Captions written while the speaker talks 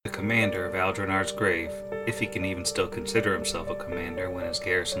commander of Aldrinar's Grave, if he can even still consider himself a commander when his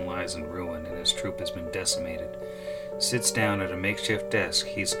garrison lies in ruin and his troop has been decimated, sits down at a makeshift desk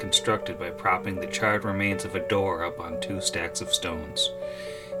he's constructed by propping the charred remains of a door up on 2 stacks of stones.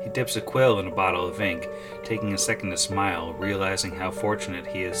 He dips a quill in a bottle of ink, taking a second to smile, realizing how fortunate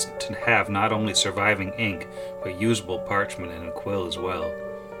he is to have not only surviving ink, but usable parchment and a quill as well.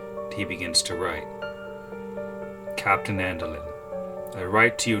 He begins to write. Captain Andolin, I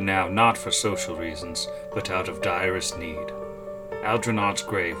write to you now not for social reasons, but out of direst need. Aldrinar's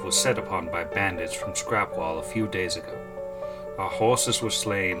Grave was set upon by bandits from Scrapwall a few days ago. Our horses were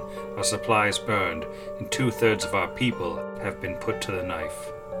slain, our supplies burned, and 2/3 of our people have been put to the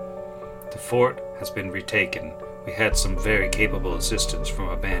knife. The fort has been retaken. We had some very capable assistance from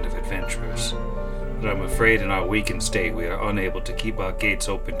a band of adventurers, but I'm afraid in our weakened state we are unable to keep our gates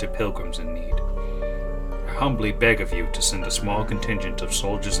open to pilgrims in need. I humbly beg of you to send a small contingent of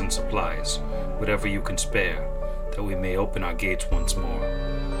soldiers and supplies, whatever you can spare, that we may open our gates once more.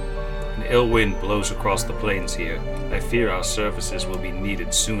 An ill wind blows across the plains here. I fear our services will be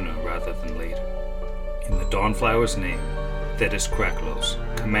needed sooner rather than later. In the Dawnflower's name, Thetis Kraklos,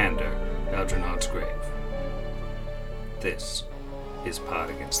 Commander, Aldrinar's Grave. This is Pod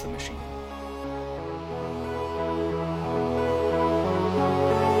Against the Machine.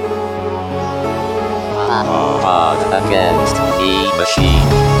 Pod Against the Machine.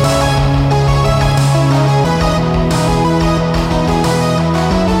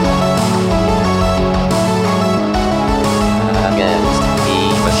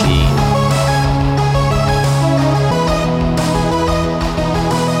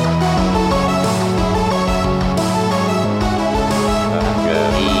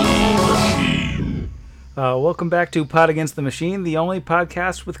 Welcome back to Pod Against the Machine, the only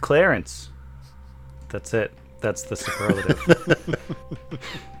podcast with Clarence. That's it. That's the superlative.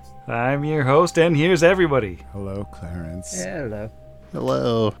 I'm your host, and here's everybody. Hello, Clarence. Hello.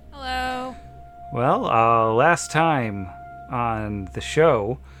 Hello. Hello. Well, last time on the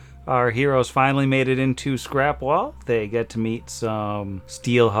show, our heroes finally made it into Scrapwall. They get to meet some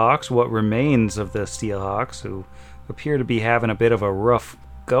Steelhawks, what remains of the Steelhawks, who appear to be having a bit of a rough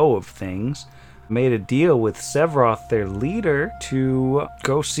go of things. Made a deal with Sevroth, their leader, to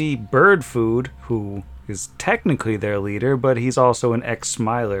go see Birdfood, who is technically their leader, but he's also an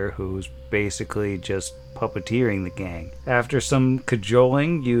ex-Smiler who's basically just puppeteering the gang. After some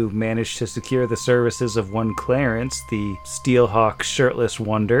cajoling, you manage to secure the services of one Clarence, the Steelhawk shirtless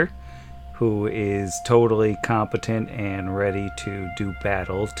wonder, who is totally competent and ready to do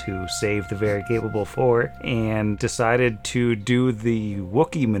battle to save the very capable Four, and decided to do the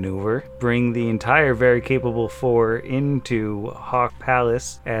Wookiee maneuver, bring the entire very capable Four into Hawk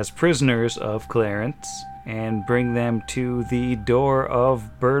Palace as prisoners of Clarence, and bring them to the door of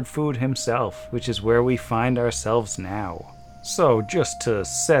Birdfood himself, which is where we find ourselves now. So, just to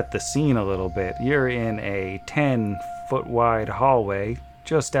set the scene a little bit, you're in a 10-foot wide hallway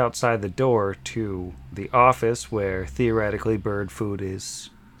just outside the door to the office where theoretically Birdfood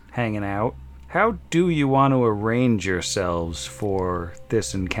is hanging out. How do you want to arrange yourselves for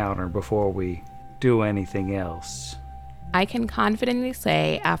this encounter before we do anything else? I can confidently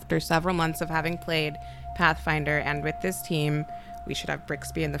say, after several months of having played Pathfinder and with this team, we should have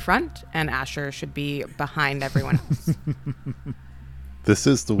Brixby in the front and Asher should be behind everyone else. This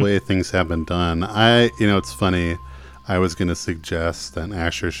is the way things have been done. It's funny. I was going to suggest that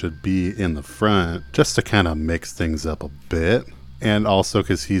Asher should be in the front just to kind of mix things up a bit. And also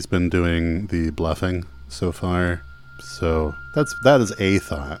because he's been doing the bluffing so far. So that is a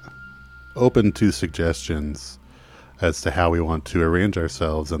thought. Open to suggestions as to how we want to arrange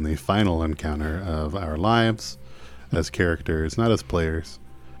ourselves in the final encounter of our lives as characters, not as players.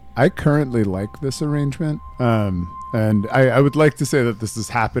 I currently like this arrangement. And I would like to say that this is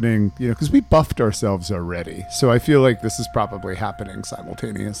happening, because we buffed ourselves already. So I feel like this is probably happening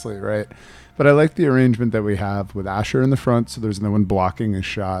simultaneously, right? But I like the arrangement that we have with Asher in the front, so there's no one blocking his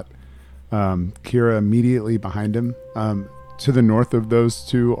shot. Kira immediately behind him. To the north of those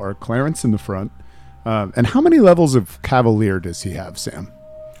two are Clarence in the front. And how many levels of Cavalier does he have, Sam?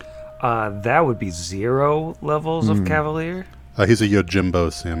 That would be 0 levels of Cavalier. He's a Yojimbo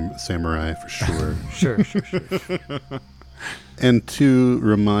samurai for sure. Sure. And to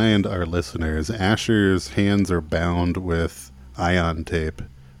remind our listeners, Asher's hands are bound with ion tape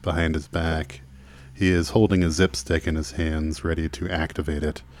behind his back. He is holding a zip stick in his hands, ready to activate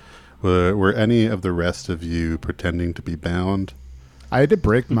it. Were any of the rest of you pretending to be bound? I had to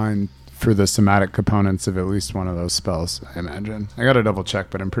break mine for the somatic components of at least one of those spells, I imagine. I got to double check,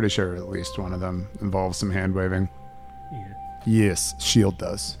 but I'm pretty sure at least one of them involves some hand waving. Yes, Shield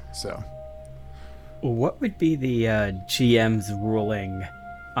does. So What would be the GM's ruling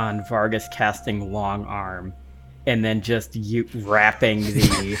on Vargas casting long arm and then just you wrapping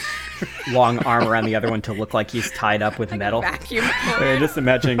the long arm around the other one to look like he's tied up with metal? Vacuum. Just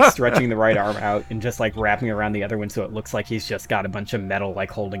imagining stretching the right arm out and just like wrapping around the other one so it looks like he's just got a bunch of metal like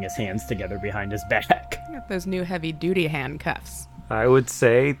holding his hands together behind his back. Got those new heavy duty handcuffs. I would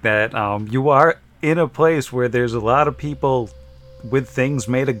say that you are in a place where there's a lot of people with things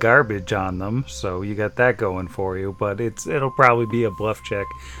made of garbage on them, so you got that going for you, but it'll probably be a bluff check.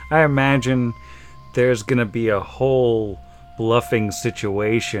 I imagine there's gonna be a whole bluffing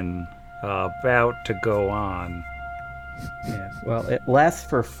situation about to go on. Yeah, well, it lasts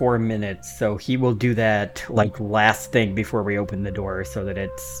for 4 minutes, so he will do that like last thing before we open the door so that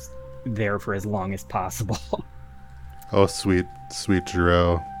it's there for as long as possible. Oh, sweet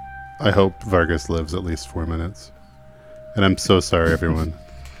Giro. I hope Vargas lives at least 4 minutes. And I'm so sorry, everyone.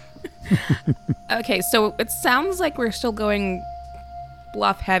 Okay, so it sounds like we're still going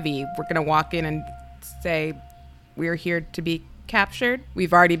bluff heavy. We're going to walk in and say, we're here to be captured.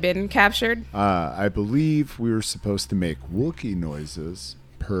 We've already been captured. I believe we were supposed to make Wookiee noises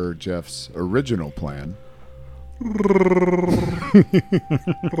per Jeff's original plan.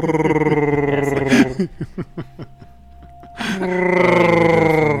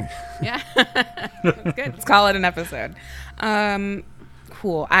 Yeah. That's good. Let's call it an episode.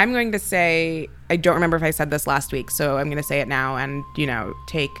 Cool. I'm going to say, I don't remember if I said this last week, so I'm going to say it now and,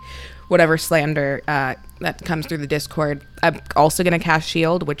 take whatever slander that comes through the Discord. I'm also going to cast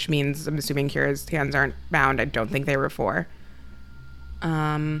Shield, which means I'm assuming Kira's hands aren't bound. I don't think they were before.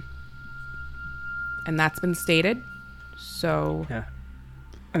 And that's been stated. So... Yeah.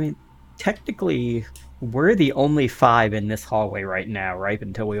 I mean, technically, we're the only 5 in this hallway right now, right?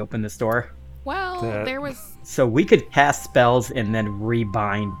 Until we open this door. Well, there was... So we could cast spells and then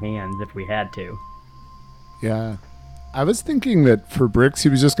rebind hands if we had to. Yeah. I was thinking that for Brix, he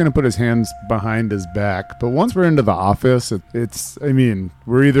was just going to put his hands behind his back. But once we're into the office,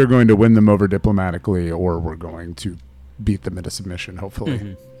 we're either going to win them over diplomatically or we're going to beat them into submission, hopefully.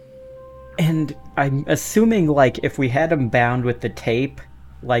 Mm-hmm. And I'm assuming, like, if we had them bound with the tape,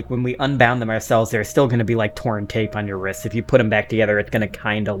 like, when we unbound them ourselves, there's still going to be, like, torn tape on your wrists. If you put them back together, it's going to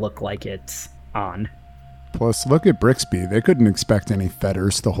kind of look like it's on. Plus, look at Brixby. They couldn't expect any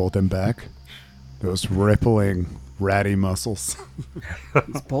fetters to hold him back. Those rippling, ratty muscles.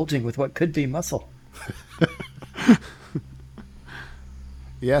 He's bulging with what could be muscle.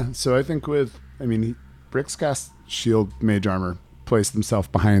 Yeah, so I think Brix cast Shield Mage Armor, placed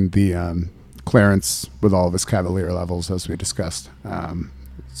himself behind the Clarence with all of his Cavalier levels, as we discussed.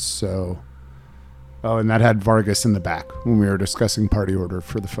 And that had Vargas in the back when we were discussing party order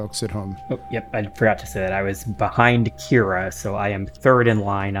for the folks at home. Oh, yep, I forgot to say that. I was behind Kira, so I am third in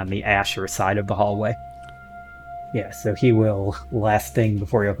line on the Asher side of the hallway. Yeah, so he will last thing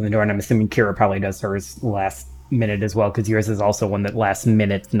before you open the door, and I'm assuming Kira probably does hers last minute as well, because yours is also one that lasts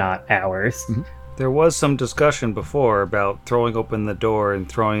minutes, not hours. Mm-hmm. There was some discussion before about throwing open the door and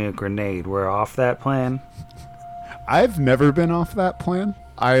throwing a grenade. We're off that plan? I've never been off that plan.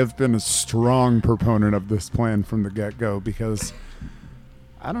 I have been a strong proponent of this plan from the get-go because,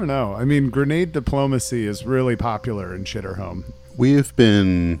 I don't know. I mean, grenade diplomacy is really popular in Shitterhome. We've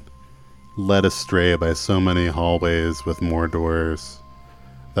been led astray by so many hallways with more doors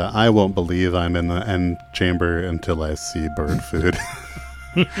that I won't believe I'm in the end chamber until I see bird food.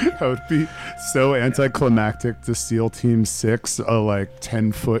 That would be so anticlimactic to SEAL Team 6, a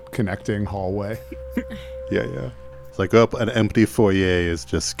 10-foot connecting hallway. Yeah. It's like, an empty foyer is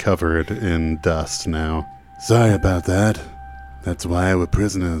just covered in dust now. Sorry about that. That's why we're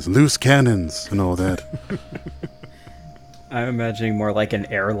prisoners. Loose cannons and all that. I'm imagining more like an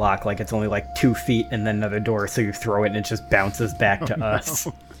airlock, like it's only 2 feet and then another door, so you throw it and it just bounces back to us.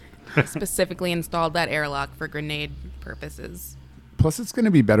 Specifically installed that airlock for grenade purposes. Plus, it's going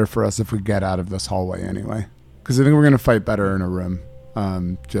to be better for us if we get out of this hallway anyway. Because I think we're going to fight better in a room,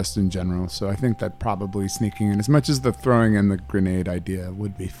 just in general. So I think that probably sneaking in, as much as the throwing in the grenade idea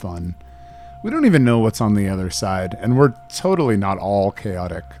would be fun. We don't even know what's on the other side, and we're totally not all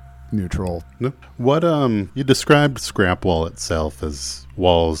chaotic neutral. No. What, you described Scrap Wall itself as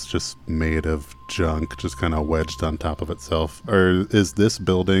walls just made of junk, just kind of wedged on top of itself. Or is this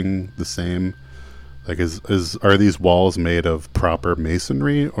building the same? Like, are these walls made of proper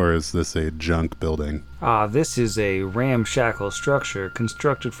masonry, or is this a junk building? This is a ramshackle structure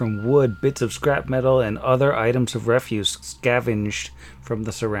constructed from wood, bits of scrap metal, and other items of refuse scavenged from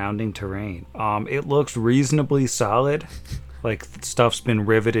the surrounding terrain. It looks reasonably solid. like stuff's been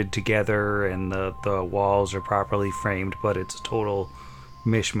riveted together and the walls are properly framed, but it's a total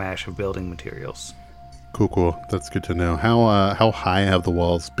mishmash of building materials. Cool. That's good to know. How high have the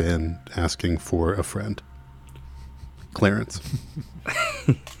walls been asking for a friend? Clarence.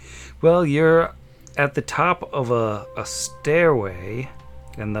 Well, you're at the top of a stairway,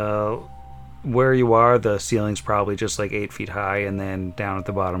 and where you are, the ceiling's probably just like 8 feet high, and then down at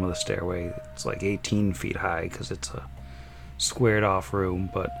the bottom of the stairway, it's like 18 feet high because it's a squared off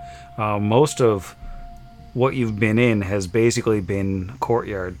room. But most of what you've been in has basically been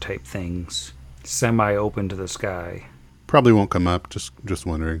courtyard type things, semi-open to the sky. Probably won't come up, just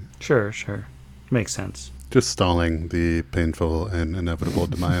wondering. Sure. Makes sense. Just stalling the painful and inevitable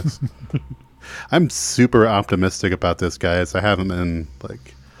demise. I'm super optimistic about this, guys. I haven't been,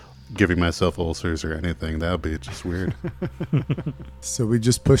 like, giving myself ulcers or anything. That would be just weird. So we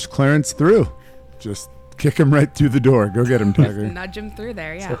just push Clarence through. Just kick him right through the door. Go get him, Tiger. Nudge him through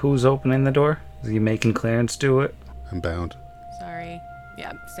there, yeah. So who's opening the door? Is he making Clarence do it? I'm bound. Sorry.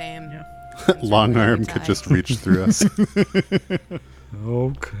 Yeah, same. Yeah. Long arm could just reach through us.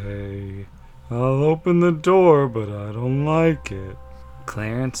 Okay. I'll open the door, but I don't like it.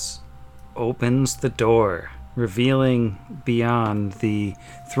 Clarence opens the door, revealing beyond the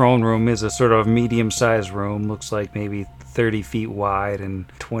throne room is a sort of medium-sized room. Looks like maybe 30 feet wide and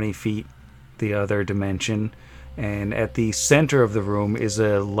 20 feet the other dimension. And at the center of the room is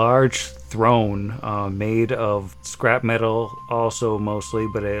a large throne made of scrap metal also mostly,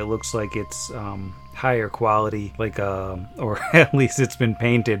 but it looks like it's higher quality, like or at least it's been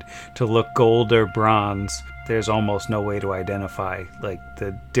painted to look gold or bronze. There's almost no way to identify like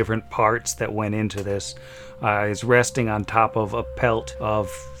the different parts that went into this. It's resting on top of a pelt of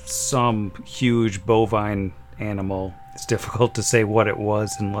some huge bovine animal. It's difficult to say what it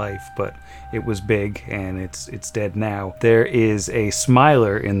was in life, but it was big and it's dead now. There is a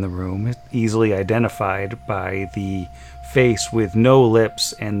smiler in the room, easily identified by the face with no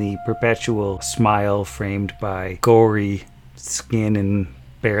lips and the perpetual smile framed by gory skin and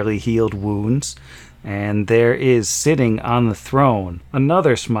barely healed wounds. And there is sitting on the throne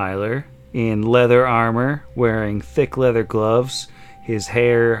another smiler in leather armor, wearing thick leather gloves, his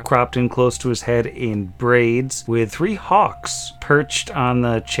hair cropped in close to his head in braids, with 3 hawks perched on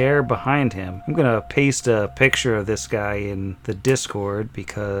the chair behind him. I'm gonna paste a picture of this guy in the Discord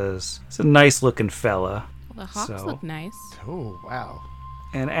because he's a nice looking fella. Well, the hawks look nice. Oh, wow.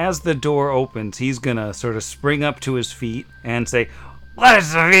 And as the door opens, he's gonna sort of spring up to his feet and say, "What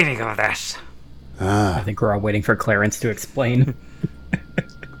is the meaning of this?" I think we're all waiting for Clarence to explain.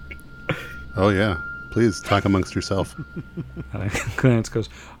 Oh, yeah. Please, talk amongst yourself. Clarence goes,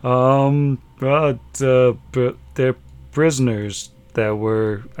 but they're prisoners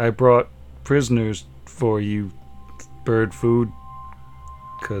I brought prisoners for you, Bird Food,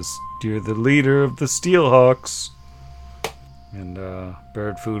 because you're the leader of the Steelhawks. And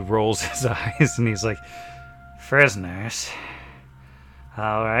Bird Food rolls his eyes and he's like, "Prisoners?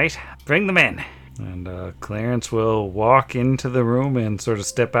 All right, bring them in." And Clarence will walk into the room and sort of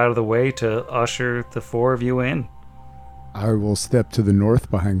step out of the way to usher the 4 of you in. I will step to the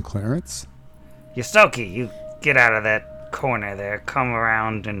north behind Clarence. Yosoki, you get out of that corner there. Come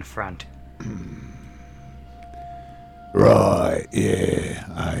around in front. Right,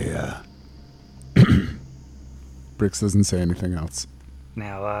 yeah, Brix doesn't say anything else.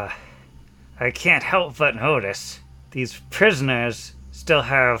 Now, I can't help but notice these prisoners still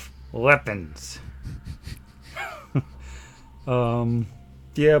have weapons.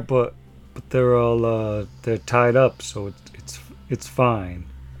 Yeah, but they're all they're tied up, so it's fine.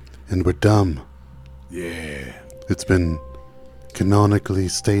 And we're dumb. Yeah. It's been canonically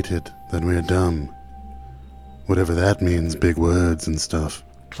stated that we're dumb. Whatever that means, big words and stuff.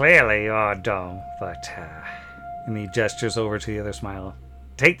 Clearly you're dumb, but and he gestures over to the other smiler.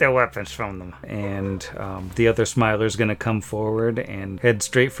 Take their weapons from them. And the other smiler's gonna come forward and head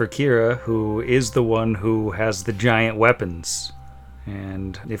straight for Kira, who is the one who has the giant weapons.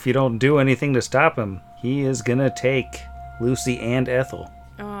 And if you don't do anything to stop him, he is gonna take Lucy and Ethel.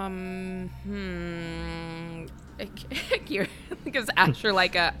 Kira gives Asher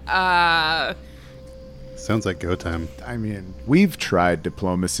like a Sounds like go time. I mean, we've tried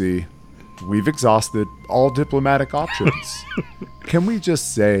diplomacy. We've exhausted all diplomatic options. Can we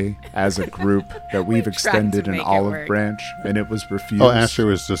just say, as a group, that we've extended an make it olive work. branch and it was refused? Oh, Asher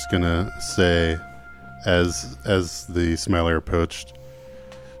was just gonna say, as the smiler approached,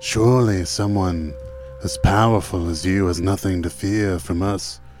 surely someone as powerful as you has nothing to fear from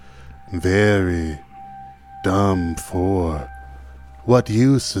us. Very dumb for. What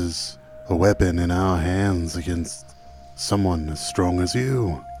use is a weapon in our hands against someone as strong as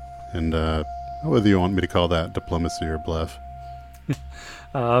you. And whether you want me to call that diplomacy or bluff.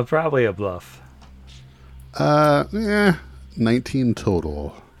 Probably a bluff. 19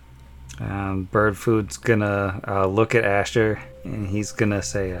 total. Bird Food's gonna look at Asher, and he's gonna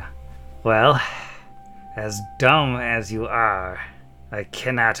say, well, as dumb as you are, I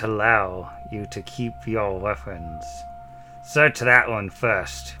cannot allow you to keep your weapons. Search that one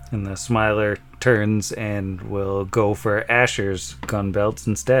first. And the Smiler turns and will go for Asher's gun belts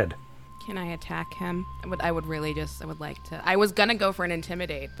instead. Can I attack him? I would like to. I was gonna go for an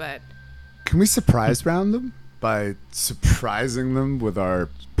intimidate, but Can we surprise round them by surprising them with our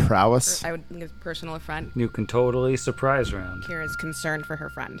prowess? I would think it's personal affront. You can totally surprise round, Kira's concerned for her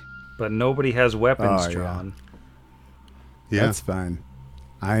friend. but nobody has weapons Oh, yeah. drawn. Yeah. That's fine.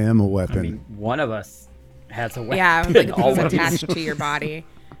 I am a weapon. I mean, one of us has a weapon. Yeah, like All it's of us. attached to your body.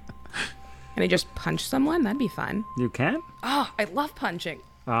 Can I just punch someone? That'd be fun. You can? Oh, I love punching.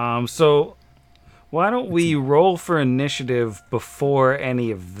 So why don't we roll for initiative before any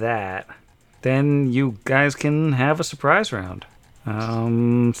of that? Then you guys can have a surprise round.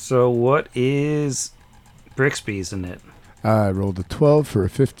 So what is Brixby's in it? I rolled a 12 for a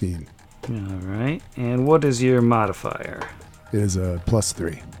 15. All right. And what is your modifier? It is a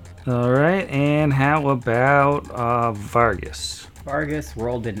 +3. All right. And how about Vargas? Vargas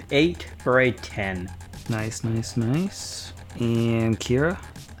rolled an 8 for a 10. Nice. And Kira?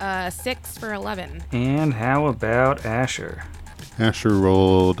 6 for 11. And how about Asher? Asher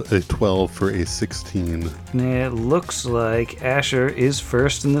rolled a 12 for a 16. It looks like Asher is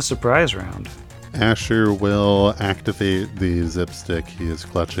first in the surprise round. Asher will activate the zip stick he is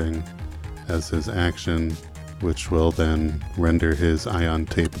clutching as his action, which will then render his ion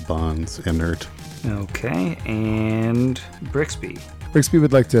tape bonds inert. Okay, and Brixby. Brixby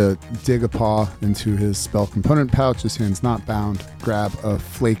would like to dig a paw into his spell component pouch, his hands not bound, grab a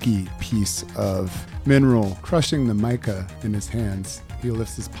flaky piece of mineral, crushing the mica in his hands. He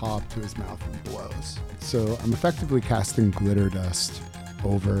lifts his paw up to his mouth and blows. So I'm effectively casting glitter dust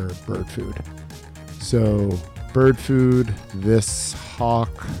over bird food. So bird food, this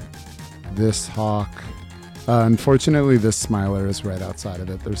hawk. Unfortunately, this Smiler is right outside of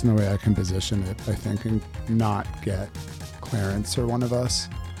it. There's no way I can position it, I think, and not get Clarence or one of us.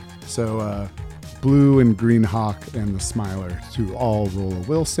 So blue and green hawk and the Smiler to all roll a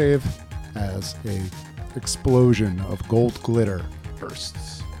will save as a explosion of gold glitter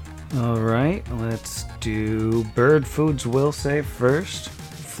bursts. All right, let's do bird food's will save first.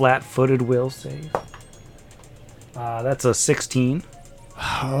 Flat-footed will save. That's a 16.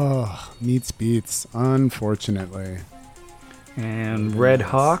 Oh, meets beats, unfortunately. And Red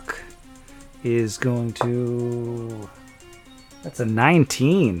Hawk is going to... That's a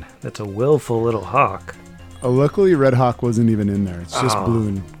 19. That's a willful little hawk. Luckily, Red Hawk wasn't even in there. It's just Oh. blue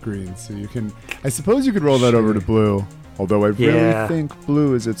and green. So you can... I suppose you could roll that over to blue. Although I really Yeah. think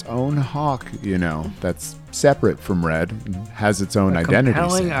blue is its own hawk, that's separate from red and has its own identity.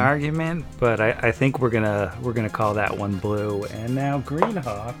 Compelling Sam. argument, but I think we're gonna call that one blue. And now Green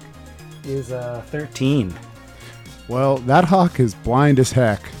Hawk is 13. Well, that hawk is blind as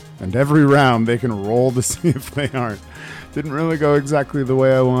heck, and every round they can roll to see if they aren't. Didn't really go exactly the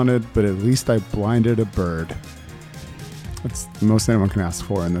way I wanted, but at least I blinded a bird. That's the most anyone can ask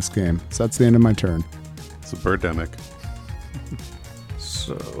for in this game. So that's the end of my turn. It's a birdemic.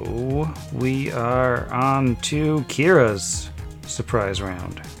 So we are on to Kira's surprise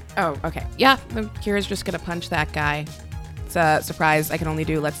round. Oh, okay. Yeah, Kira's just gonna punch that guy. It's a surprise. I can only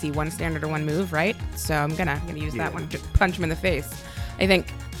do, let's see, one standard or one move, right? So I'm gonna use that one to punch him in the face. I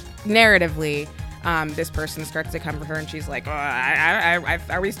think narratively, this person starts to come for her and she's like,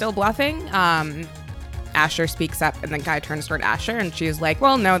 are we still bluffing? Asher speaks up and the guy turns toward Asher and she's like,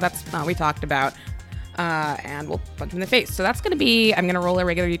 well, no, that's not what we talked about. And we'll punch him in the face. So that's going to be, I'm going to roll a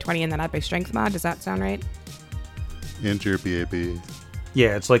regular d20 and then add my strength mod. Does that sound right? And your BAB.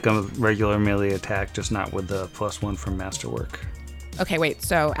 Yeah, it's like a regular melee attack, just not with the +1 from Masterwork. Okay, wait.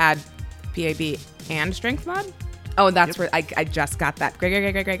 So add PAB and strength mod? Oh, that's where I just got that.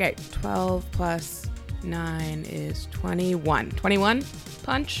 Great. 12 plus 9 is 21. 21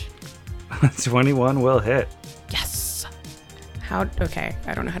 punch? 21 will hit. Yes. Okay,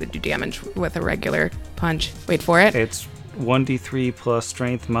 I don't know how to do damage with a regular punch. Wait for it. It's 1d3 plus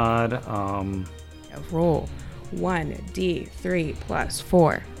strength mod. Roll 1d3 plus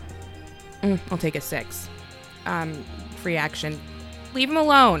 4. I'll take a 6. Free action. Leave him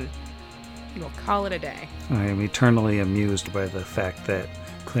alone. We'll call it a day. I am eternally amused by the fact that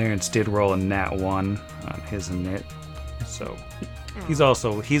Clarence did roll a nat 1 on his init. So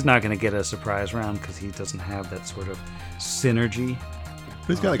he's not going to get a surprise round because he doesn't have that sort of synergy.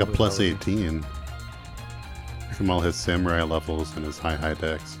 He's got like a with plus all the- 18 from all his samurai levels and his high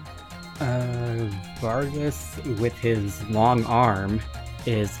decks. Vargas, with his long arm,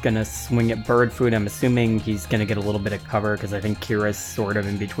 is gonna swing at bird food. I'm assuming he's gonna get a little bit of cover because I think Kira's sort of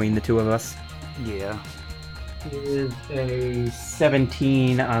in between the two of us. Yeah. Is a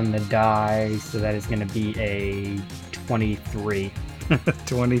 17 on the die, so that is gonna be a 23.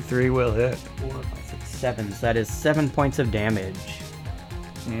 23 will hit. 4, 5, 6, 7. So that is 7 points of damage.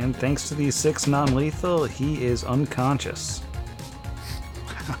 And thanks to these 6 non-lethal, he is unconscious.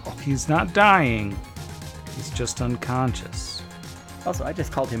 Wow. He's not dying. He's just unconscious. Also, I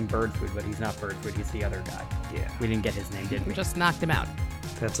just called him bird food, but he's not bird food. He's the other guy. Yeah. We didn't get his name, did we? Just knocked him out.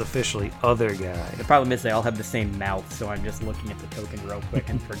 That's officially other guy. The problem is they all have the same mouth, so I'm just looking at the token real quick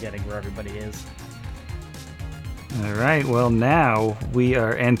and forgetting where everybody is. All right, well, now we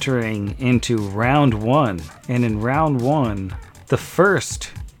are entering into round 1. And in round 1, the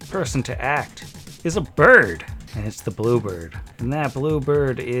first person to act is a bird. And it's the bluebird. And that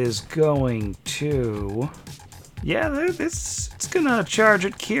bluebird is going to... Yeah, it's gonna charge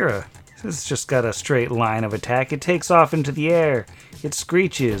at Kira. It's just got a straight line of attack. It takes off into the air. It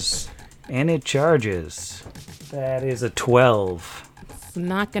screeches. And it charges. That is a 12. It's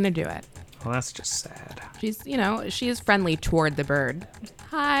not gonna do it. Well, that's just sad. She is friendly toward the bird.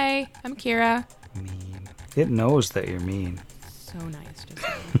 Hi, I'm Kira. Mean. It knows that you're mean. So nice. Just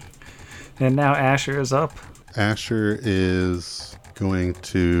And now Asher is up. Asher is going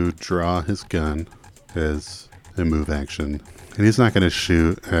to draw his gun as a move action. And he's not going to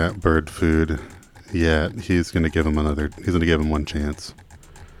shoot at bird food yet. He's going to give him one chance.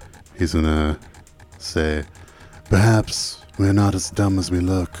 He's going to say, "Perhaps we're not as dumb as we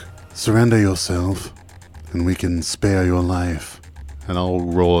look. Surrender yourself, and we can spare your life." And I'll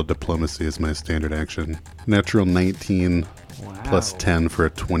roll a diplomacy as my standard action. Natural 19 Wow. plus 10 for a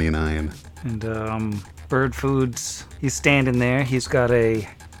 29. And bird foods. He's standing there. He's got a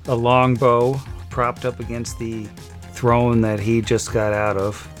long bow propped up against the throne that he just got out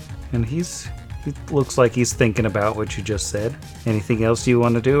of, and he looks like he's thinking about what you just said. Anything else you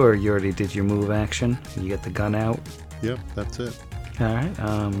want to do, or you already did your move action? You get the gun out. Yep, that's it. All right.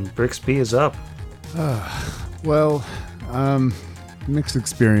 Brixby is up. Well, mixed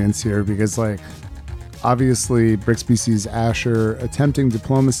experience here because, like, obviously Brixby sees Asher attempting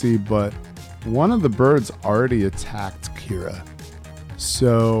diplomacy, but one of the birds already attacked Kira.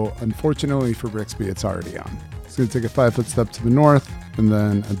 So, unfortunately for Brixby, it's already on. He's going to take a 5-foot step to the north and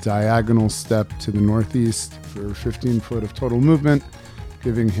then a diagonal step to the northeast for 15 foot of total movement,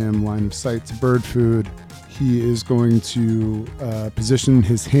 giving him line of sight to bird food. He is going to position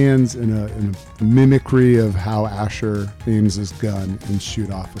his hands in a mimicry of how Asher aims his gun and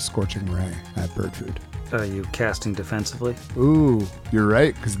shoot off a scorching ray at bird food. Are you casting defensively? Ooh, you're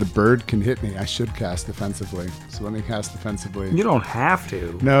right, because the bird can hit me. I should cast defensively. So let me cast defensively. You don't have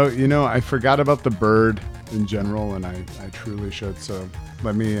to. No, I forgot about the bird in general, and I truly should. So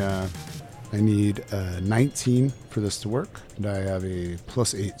let me, I need 19 for this to work, and I have a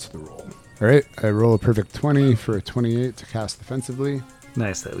 +8 to the roll. All right, I roll a perfect 20 for a 28 to cast defensively.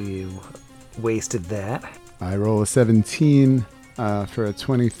 Nice that you wasted that. I roll a 17 for a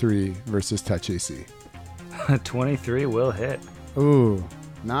 23 versus touch AC. 23 will hit. Ooh,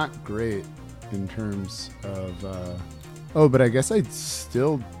 not great in terms of... but I guess I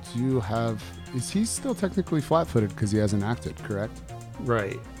still do have... Is he still technically flat-footed because he hasn't acted, correct?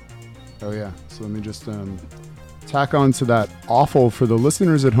 Right. Oh, yeah. So let me just tack on to that awful for the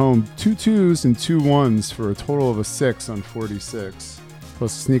listeners at home. 2 2s and 2 1s for a total of a 6 on 46.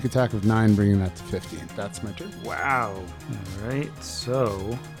 Plus a sneak attack of 9, bringing that to 15. That's my turn. Wow. All right.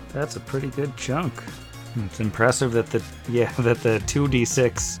 So that's a pretty good chunk. It's impressive that the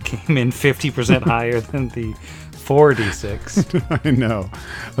 2d6 came in 50% higher than the 4d6. I know.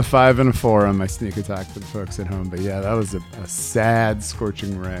 A 5 and a 4 on my sneak attack for the folks at home. But yeah, that was a sad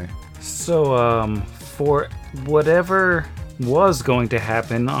scorching ray. So, for whatever was going to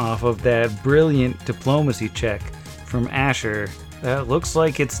happen off of that brilliant diplomacy check from Asher, looks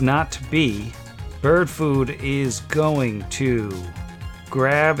like it's not to be. Bird Food is going to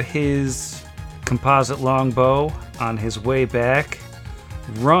grab his composite longbow on his way back,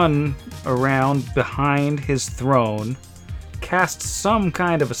 run around behind his throne, cast some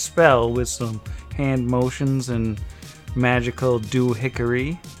kind of a spell with some hand motions and magical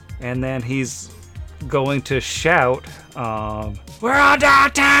doohickery, and then he's going to shout, "We're under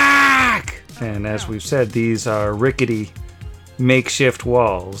attack!" And as we've said, these are rickety makeshift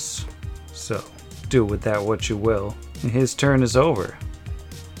walls, so do with that what you will. And his turn is over.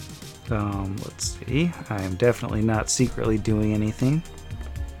 Let's see. I am definitely not secretly doing anything.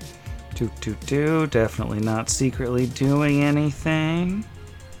 Definitely not secretly doing anything.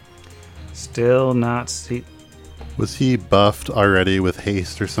 Still not Was he buffed already with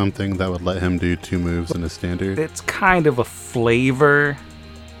haste or something that would let him do 2 moves in a standard? It's kind of a flavor,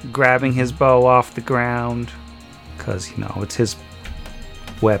 grabbing his bow off the ground, because, it's his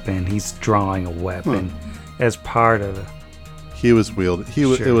weapon. He's drawing a weapon as part of the... He was wielding.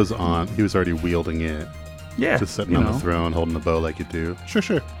 Sure. It was on. He was already wielding it. Yeah, Just sitting on the throne, holding the bow like you do.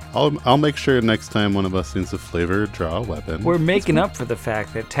 Sure. I'll make sure next time one of us needs a flavor, draw a weapon. We're making up for the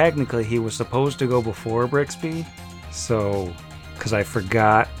fact that technically he was supposed to go before Brixby, so because I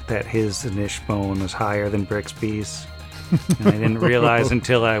forgot that his initial bone was higher than Brixby's, and I didn't realize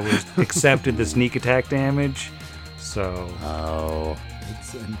until I was accepted the sneak attack damage. So,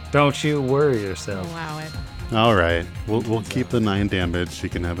 don't you worry yourself. Allow it. All right, we'll keep the 9 damage. He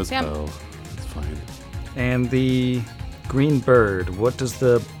can have his bow. It's fine. And the green bird. What does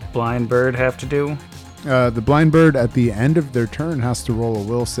the blind bird have to do? The blind bird at the end of their turn has to roll a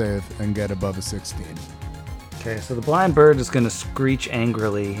will save and get above a 16. Okay, so the blind bird is going to screech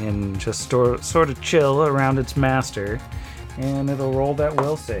angrily and just sort of chill around its master, and it'll roll that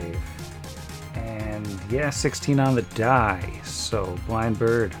will save. And 16 on the die, so blind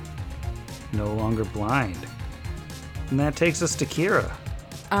bird no longer blind. And that takes us to Kira.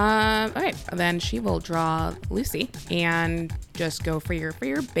 Alright, then she will draw Lucy and just go for your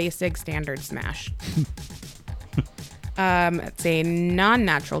basic standard smash. It's a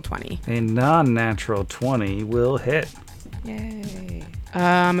non-natural 20. A non-natural 20 will hit. Yay.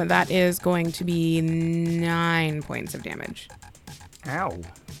 That is going to be 9 points of damage. Ow.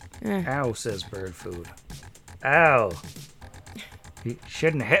 Ow, says bird food. Ow. You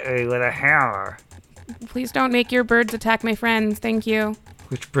shouldn't hit me with a hammer. Please don't make your birds attack my friends. Thank you.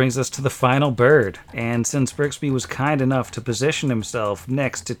 Which brings us to the final bird. And since Brixby was kind enough to position himself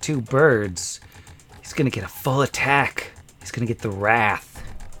next to 2 birds, he's going to get a full attack. He's going to get the wrath.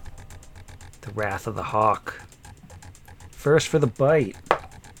 The wrath of the hawk. First for the bite.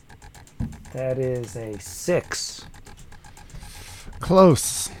 That is a 6.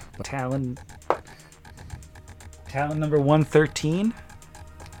 Close. Talon number 113.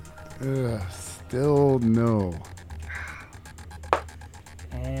 Still no.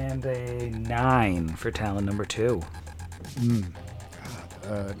 And a 9 for Talon number 2.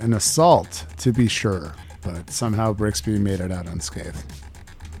 An assault, to be sure, but somehow Brixby made it out unscathed.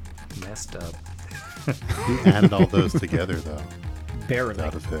 Messed up. He added all those together, though. Barely.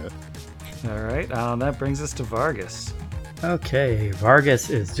 Without a hit. All right, that brings us to Vargas. Okay, Vargas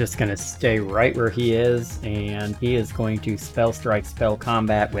is just going to stay right where he is, and he is going to Spell Strike Spell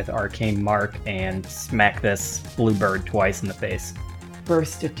Combat with Arcane Mark and smack this blue bird twice in the face.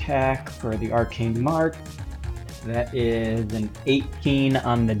 First attack for the Arcane Mark, that is an 18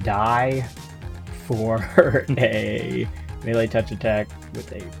 on the die for a melee touch attack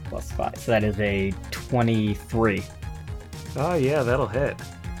with a +5. So that is a 23. Oh yeah, that'll hit.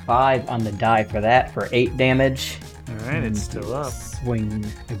 5 on the die for that for 8 damage. All right, it's still up. Swing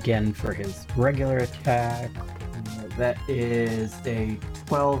again for his regular attack. That is a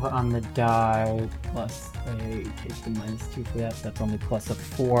 12 on the die plus a take the -2 for that. So that's only plus a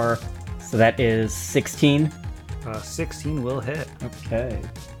 4. So that is 16. 16 will hit. Okay.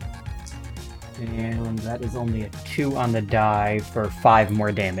 And that is only a 2 on the die for 5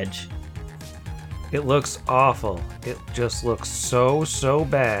 more damage. It looks awful. It just looks so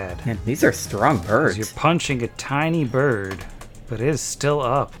bad. Man, these are strong 'Cause birds. you're punching a tiny bird, but it is still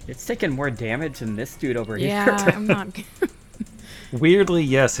up. It's taking more damage than this dude over Yeah, here. I'm not. Weirdly,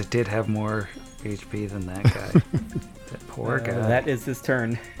 yes, it did have more HP than that guy. That poor guy. That is his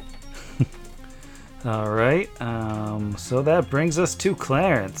turn. All right. So that brings us to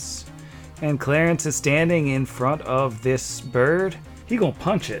Clarence. And Clarence is standing in front of this bird. He gonna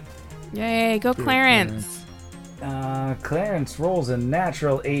punch it. Yay, go Clarence. Clarence rolls a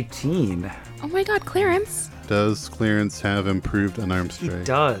natural 18. Oh my god, Clarence. Does Clarence have improved unarmed He strike?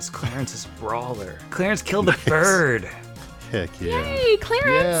 does. Clarence is a brawler. Clarence killed the bird. Heck yeah. Yay, Yeah,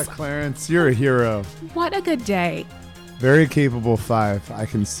 Clarence. Clarence, you're a hero. What a good day. Very capable 5. I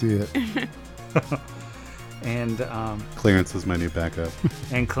can see it. And Clarence is my new backup.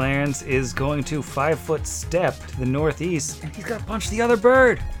 and Clarence is going to 5-foot step to the northeast, and he's gonna punch the other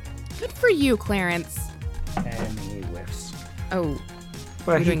bird. Good for you, Clarence. And he whiffs. Oh,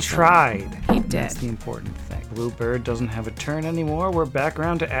 But You're he doing so tried. He That's did. the important thing. Blue bird doesn't have a turn anymore. We're back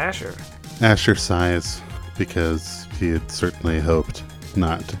around to Asher. Asher sighs because he had certainly hoped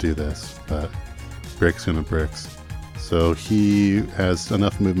not to do this, but Brick's gonna Bricks. So he has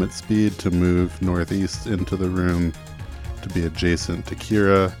enough movement speed to move northeast into the room to be adjacent to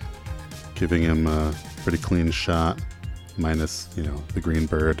Kira, giving him a pretty clean shot, minus, the green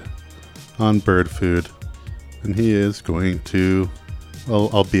bird on bird food. And he is going to,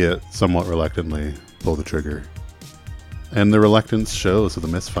 albeit somewhat reluctantly, pull the trigger. And the reluctance shows with a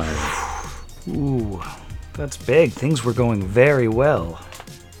misfire. Ooh, that's big. Things were going very well.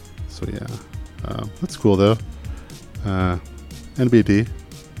 So yeah, that's cool though. NBD.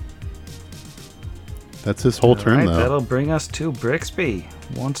 That's his whole turn, Alright, though. that'll bring us to Brixby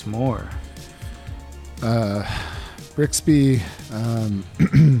once more. Brixby,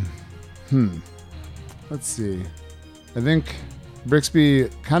 let's see. I think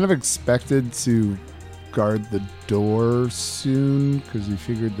Brixby kind of expected to guard the door soon because he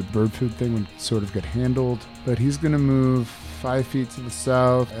figured the bird food thing would sort of get handled. But he's going to move 5 feet to the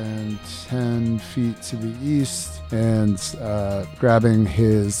south and 10 feet to the east, and grabbing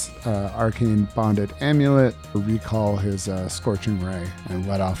his arcane bonded amulet, recall his scorching ray, and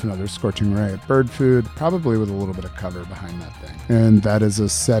let off another scorching ray at bird food, probably with a little bit of cover behind that thing. And that is a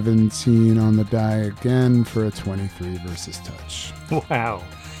 17 on the die again for a 23 versus touch. Wow.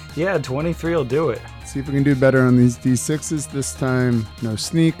 Yeah, 23 will do it. See if we can do better on these D6s this time. No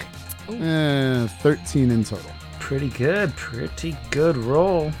sneak. 13 in total. Pretty good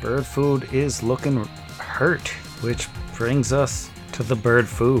roll. Bird food is looking hurt, which brings us to the bird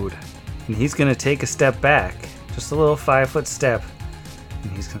food. And he's going to take a step back, just a little 5-foot step.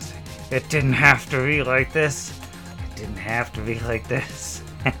 And he's going to say, "It didn't have to be like this. It didn't have to be like this.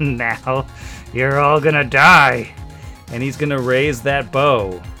 And now you're all going to die." And he's going to raise that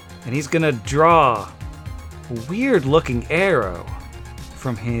bow. And he's going to draw a weird-looking arrow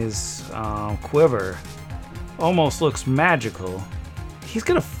from his quiver. Almost looks magical. He's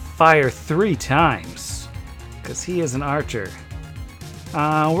gonna fire 3 times because he is an archer.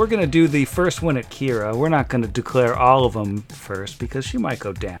 We're gonna do the first one at Kira. We're not gonna declare all of them first because she might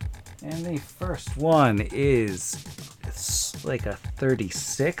go down. And the first one is, it's like a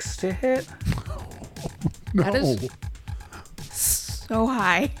 36 to hit. No. That is so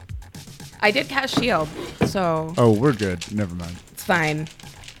high. I did cast shield, so Oh, we're good. Never mind. it's fine.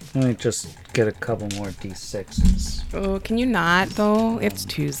 Let me just get a couple more d6s. Oh, can you not though? It's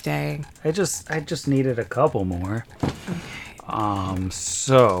Tuesday. I just needed a couple more.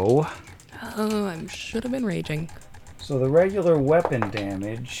 So Oh, I should have been raging. So the regular weapon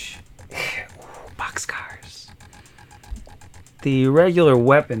damage... boxcars. The regular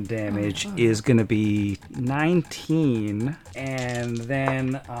weapon damage is going to be 19, and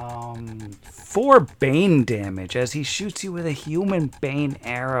then 4 Bane damage as he shoots you with a human Bane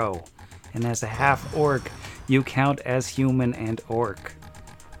arrow. And as a half-orc, you count as human and orc.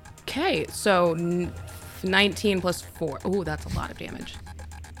 Okay, so 19 plus 4. Oh, that's a lot of damage.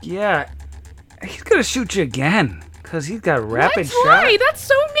 Yeah, he's going to shoot you again, because he's got rapid That's shot. right, that's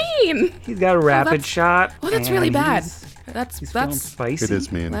so mean. He's got a rapid that's- shot. Oh, that's really and bad. He's That's feeling spicy. It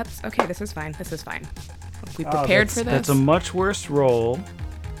is mean. that's okay. This is fine. This is fine. We Oh, prepared that's- for this. That's a much worse roll.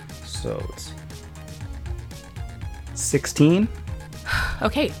 So it's 16.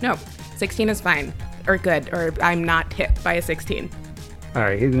 Okay, no, 16 is fine or good, or I'm not hit by a 16. All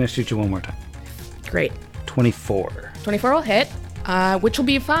right, he's gonna shoot you one more time. Great. 24. 24 will hit, which will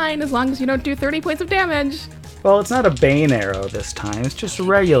be fine as long as you don't do 30 points of damage. Well, it's not a Bane arrow this time. It's just a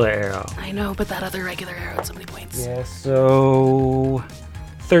regular arrow. I know, but that other regular arrow had so many points. Yeah, so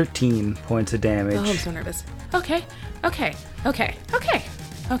 13 points of damage. Oh, I'm so nervous. Okay.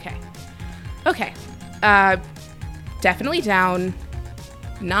 Definitely down.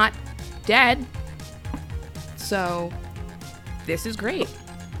 Not dead. So, this is great.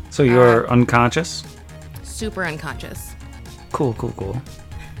 So you're unconscious? Super unconscious. Cool.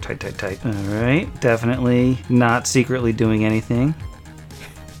 Tight. All right, definitely not secretly doing anything.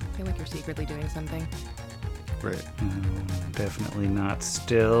 I feel like you're secretly doing something. Right. Definitely not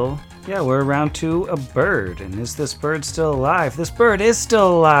still. Yeah, we're around to a bird. And is this bird still alive? This bird is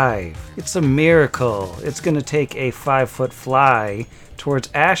still alive. It's a miracle. It's going to take a 5-foot fly towards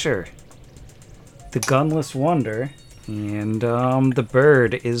Asher, the gunless wonder. And the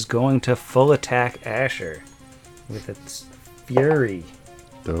bird is going to full attack Asher with its fury.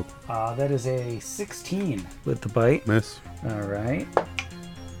 Dope. That is a 16 with the bite. Miss. All right.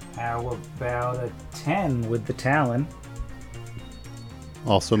 How about a 10 with the talon?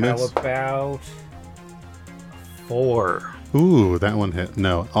 Also miss. How about 4? Ooh, that one hit.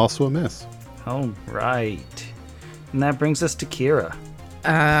 No, also a miss. All right. And that brings us to Kira.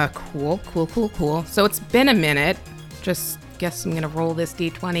 Cool. So it's been a minute. Just guess I'm gonna roll this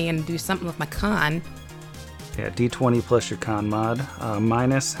d20 and do something with my con. Yeah, D20 plus your con mod.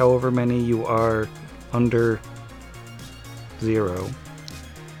 Minus however many you are under 0.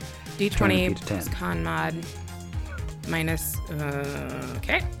 D20 beat a 10. plus con mod minus.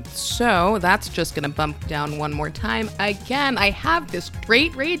 Okay. So that's just going to bump down one more time. Again, I have this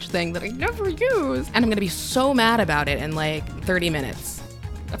great rage thing that I never use. And I'm going to be so mad about it in like 30 minutes.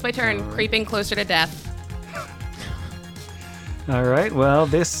 That's my turn. Creeping closer to death. All right, well,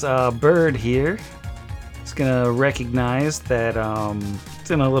 this bird here is going to recognize that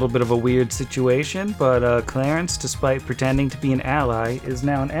it's in a little bit of a weird situation, but Clarence, despite pretending to be an ally, is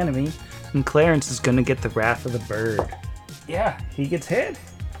now an enemy, and Clarence is going to get the wrath of the bird. Yeah, he gets hit.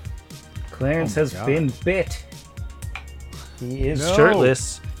 Clarence has been bit. He is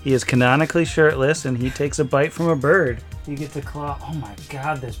shirtless. He is canonically shirtless, and he takes a bite from a bird. You get to claw. Oh my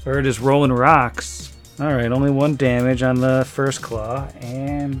god, this bird is rolling rocks. Alright, only 1 damage on the first claw,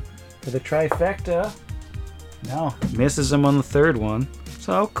 and for the trifecta, no, misses him on the third one.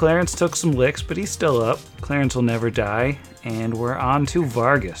 So Clarence took some licks, but he's still up. Clarence will never die, and we're on to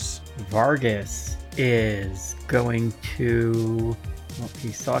Vargas. Vargas is going to... Well,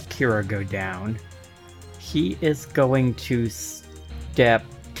 he saw Kira go down. He is going to step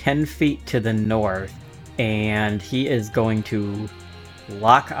 10 feet to the north, and he is going to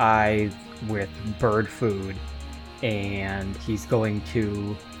lock eyes with bird food, and he's going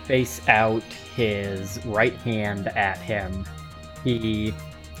to face out his right hand at him. He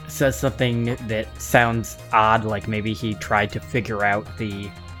says something that sounds odd, like maybe he tried to figure out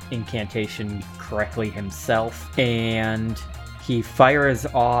the incantation correctly himself, and he fires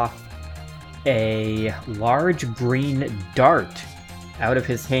off a large green dart out of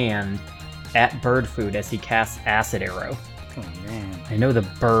his hand at bird food as he casts Acid Arrow. Oh man. I know the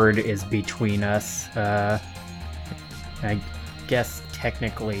bird is between us. I guess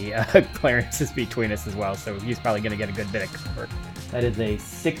technically Clarence is between us as well, so he's probably going to get a good bit of cover. That is a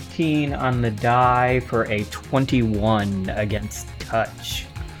 16 on the die for a 21 against touch.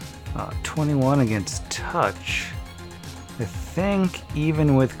 21 against touch. I think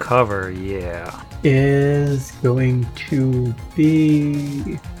even with cover, yeah. Is going to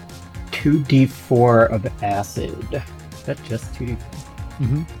be 2d4 of acid. Is that just 2d4?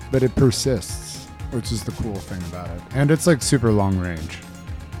 Mm-hmm. But it persists, which is the cool thing about it. And it's like super long range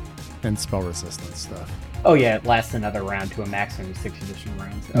and spell resistance stuff. Oh yeah, it lasts another round to a maximum of 6 additional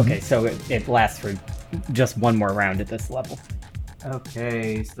rounds. Okay, so it lasts for just one more round at this level.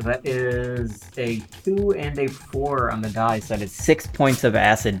 Okay, so that is a 2 and a 4 on the die, so that is 6 points of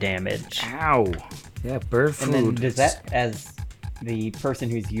acid damage. Ow. Yeah, bird food. And then does that, as the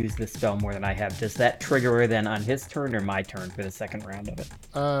person who's used this spell more than I have, does that trigger then on his turn or my turn for the second round of it?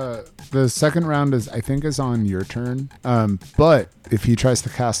 The second round is on your turn. But if he tries to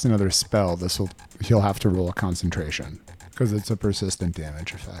cast another spell, he'll have to roll a concentration because it's a persistent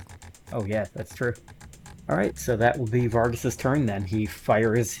damage effect. Oh yeah, that's true. All right, so that will be Vargas's turn then. He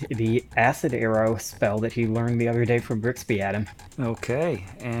fires the Acid Arrow spell that he learned the other day from Brixby at him. Okay,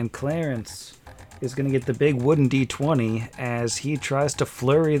 and Clarence is going to get the big wooden D20 as he tries to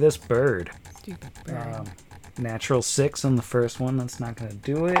flurry this bird. Stupid bird. Natural 6 on the first one, that's not going to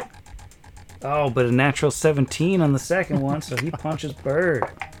do it. Oh, but a natural 17 on the second one, so he punches bird.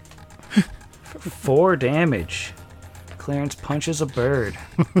 4 damage. Clarence punches a bird.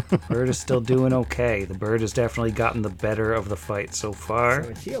 Bird is still doing okay. The bird has definitely gotten the better of the fight so far. So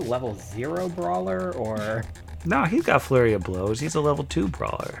is he a level 0 brawler or... No, he's got flurry of blows. He's a level 2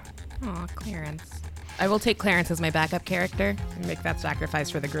 brawler. Aw, Clarence. I will take Clarence as my backup character and make that sacrifice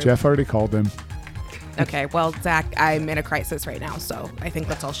for the group. Jeff already called him. Okay, well, Zach, I'm in a crisis right now, so I think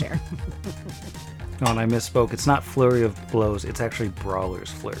let's all share. Oh, and I misspoke. It's not flurry of blows. It's actually brawler's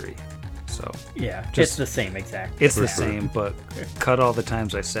flurry. So Yeah, Just- it's the same exact. it's the same, but cut all the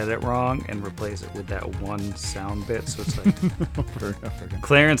times I said it wrong and replace it with that one sound bit. So it's like Over and over again.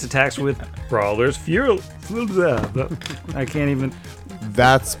 Clarence attacks with brawler's fury. I can't even.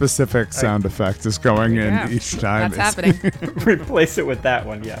 That specific sound effect is going Yeah, in each time. That's It's- happening. Replace it with that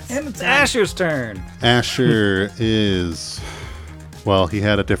one, yes. And it's Asher's turn. Asher is. Well, he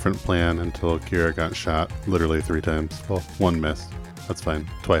had a different plan until Kira got shot literally 3 times. Well, 1 miss. That's fine.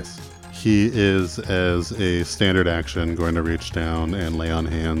 Twice. He is, as a standard action, going to reach down and lay on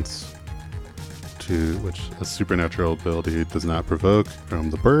hands, which a supernatural ability does not provoke,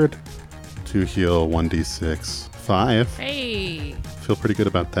 from the bird, to heal 1d6 5. Hey. Feel pretty good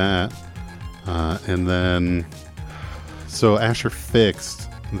about that. And then, so Asher fixed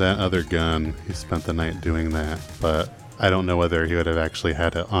that other gun. He spent the night doing that, but I don't know whether he would have actually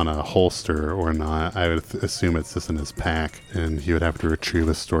had it on a holster or not. I would assume it's just in his pack, and he would have to retrieve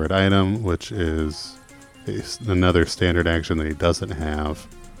a stored item, which is another standard action that he doesn't have.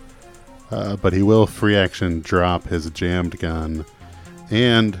 But he will free action drop his jammed gun.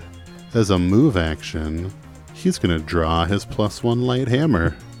 And as a move action, he's going to draw his +1 light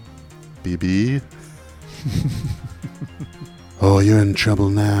hammer. BB. Oh, you're in trouble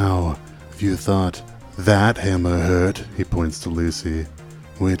now. If you thought that hammer hurt, he points to Lucy.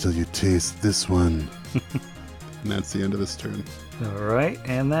 Wait till you taste this one. And that's the end of his turn. All right,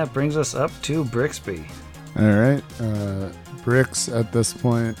 and that brings us up to Brixby. All right. Brix at this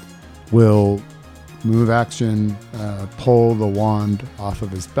point will move action, pull the wand off of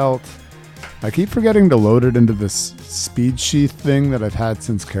his belt. I keep forgetting to load it into this speed sheath thing that I've had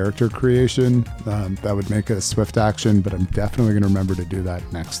since character creation. That would make it a swift action, but I'm definitely going to remember to do that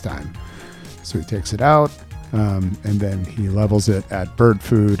next time. So he takes it out, and then he levels it at bird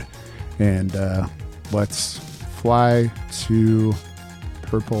food, and let's fly to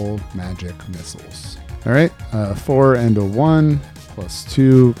purple magic missiles. All right, 4 and a 1 plus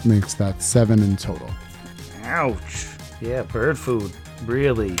 2 makes that 7 in total. Ouch. Yeah, bird food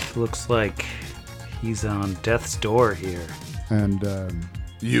really looks like he's on death's door here. And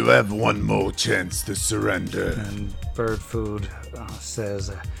You have one more chance to surrender. And bird food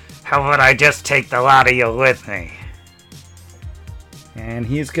says, how would I just take the lot of you with me? And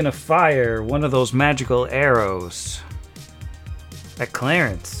he's gonna fire one of those magical arrows at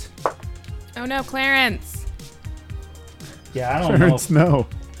Clarence. Oh no, Clarence! Yeah, I don't know. Clarence, no.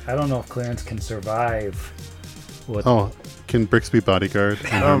 I don't know if Clarence can survive. What? Oh, can Brix be bodyguard?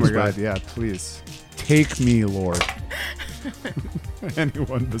 Oh my god, yeah, please. Take me, Lord.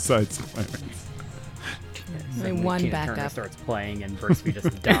 Anyone besides Clarence. Only Suddenly one Tina backup. Turner starts playing and Brixby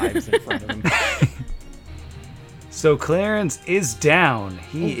just dives in front of him. So Clarence is down.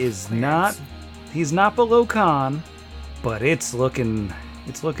 He is not. He's not below Khan, but it's looking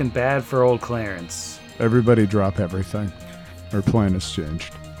bad for old Clarence. Everybody drop everything. Our plan has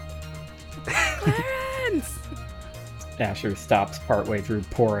changed. Clarence! Asher stops partway through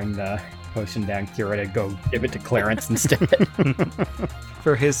pouring the potion down Kira to go give it to Clarence instead.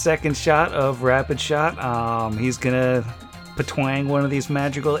 For his second shot of rapid shot, he's gonna patwang one of these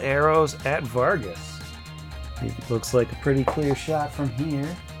magical arrows at Vargas. It looks like a pretty clear shot from here.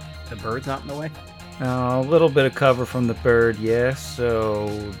 The bird's not in the way. A little bit of cover from the bird, yes. So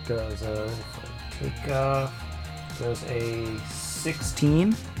does a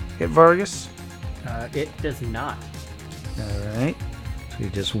 16 hit Vargas? It does not. All right. So you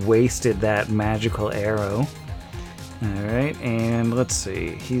just wasted that magical arrow. All right, and let's see.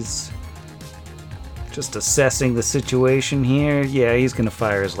 He's just assessing the situation here. Yeah, he's gonna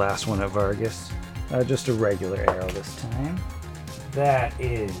fire his last one at Vargas. Just a regular arrow this time. That's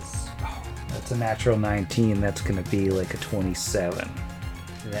a natural 19. That's gonna be like a 27.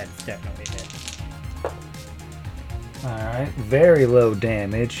 That's definitely hit. Alright, very low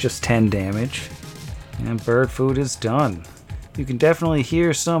damage, just 10 damage. And bird food is done. You can definitely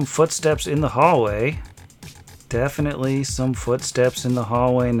hear some footsteps in the hallway. Definitely some footsteps in the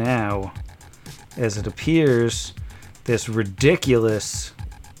hallway now. As it appears, this ridiculous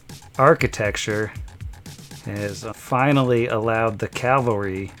architecture has finally allowed the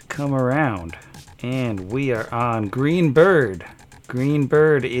cavalry to come around. And we are on Green Bird. Green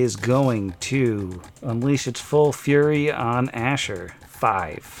Bird is going to unleash its full fury on Asher.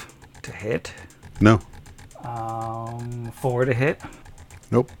 5 to hit. No. 4 to hit.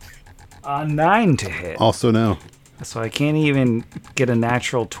 Nope. 9 to hit. Also no. So I can't even get a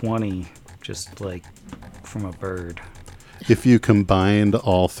natural 20 just like from a bird. If you combined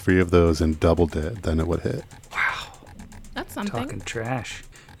all 3 of those and doubled it, then it would hit. That's something. Talking trash.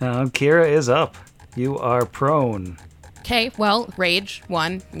 Kira is up. You are prone. Okay, well, rage,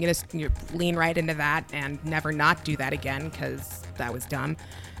 1. I'm going to lean right into that and never not do that again because that was dumb.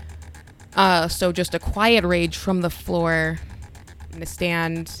 So just a quiet rage from the floor. I'm going to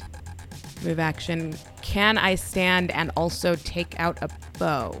stand, move action. Can I stand and also take out a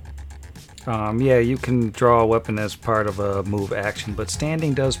bow? Yeah, you can draw a weapon as part of a move action, but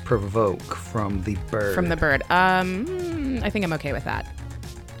standing does provoke from the bird. From the bird. I think I'm okay with that.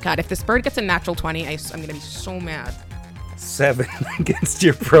 God, if this bird gets a natural 20, I'm going to be so mad. 7 against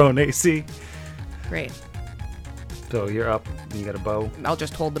your prone AC. Great. So you're up. You got a bow. I'll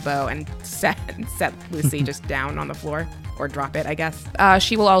just hold the bow and set Lucy just down on the floor. Or drop it, I guess.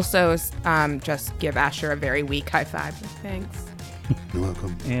 She will also just give Asher a very weak high five. Thanks. You're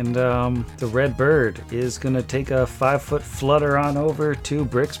welcome. And the red bird is going to take a 5-foot flutter on over to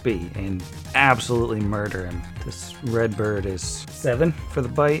Brixby and absolutely murder him. This red bird is 7 for the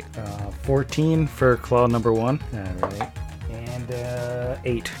bite, 14 for claw number 1. All right. And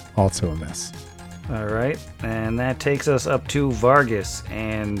 8. Also a miss. All right, and that takes us up to Vargas.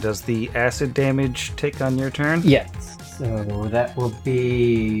 And does the acid damage take on your turn? Yes. So that will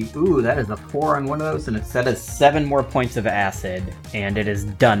be... Ooh, that is a 4 on one of those, and that is 7 more points of acid. And it is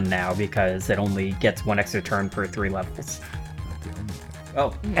done now because it only gets 1 extra turn per 3 levels.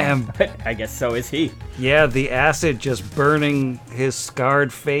 Oh, but I guess so is he. Yeah, the acid just burning his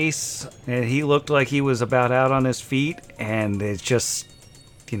scarred face, and he looked like he was about out on his feet, and it's just,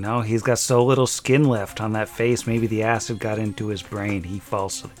 he's got so little skin left on that face. Maybe the acid got into his brain. He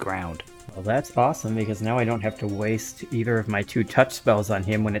falls to the ground. Well, that's awesome, because now I don't have to waste either of my 2 touch spells on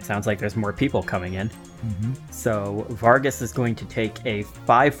him when it sounds like there's more people coming in. Mm-hmm. So Vargas is going to take a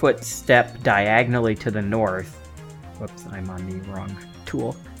 5-foot step diagonally to the north. Whoops, I'm on the wrong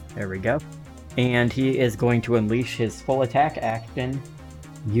tool. There we go. And he is going to unleash his full attack action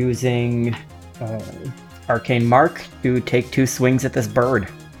using Arcane Mark to take 2 swings at this bird.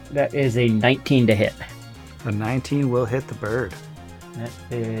 That is a 19 to hit. A 19 will hit the bird. That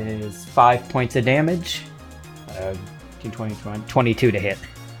is 5 points of damage. 22 to hit.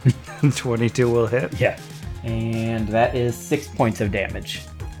 22 will hit. Yeah. And that is 6 points of damage.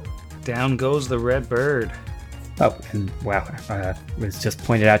 Down goes the red bird. Oh, and wow, it was just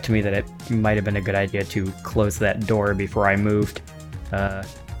pointed out to me that it might have been a good idea to close that door before I moved. So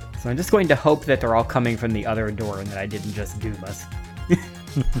I'm just going to hope that they're all coming from the other door and that I didn't just doom us.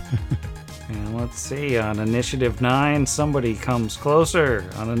 And let's see, on initiative 9, somebody comes closer.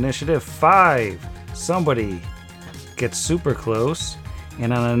 On initiative 5, somebody gets super close.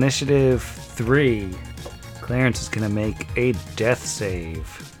 And on initiative 3, Clarence is going to make a death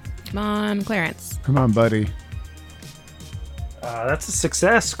save. Come on, Clarence. Come on, buddy. That's a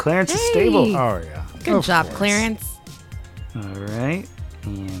success. Clarence is stable. Oh, yeah. Good Of job, course. Clarence. All right.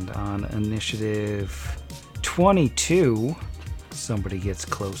 And on initiative 22, somebody gets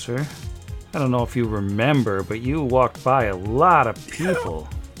closer. I don't know if you remember, but you walked by a lot of people.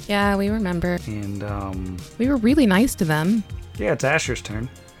 Yeah, we remember. And, We were really nice to them. yeah, it's Asher's turn.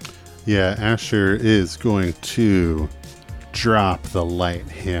 Yeah, Asher is going to drop the light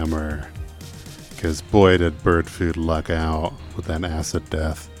hammer. Because boy, did Bird Food luck out with that acid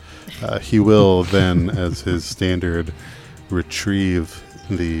death. He will then, as his standard, retrieve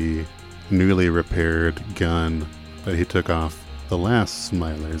the newly repaired gun that he took off the last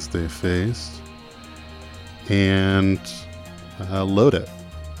Smilers they faced and load it.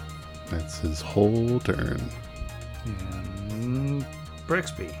 That's his whole turn. And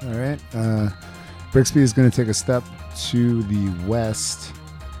Brixby. All right. Brixby is going to take a step to the west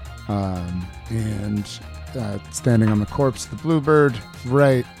and standing on the corpse of the bluebird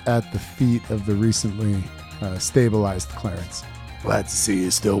right at the feet of the recently stabilized Clarence. Glad to see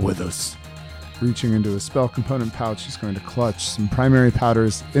you still with us. Reaching into a spell component pouch, he's going to clutch some primary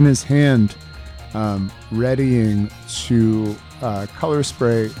powders in his hand, readying to color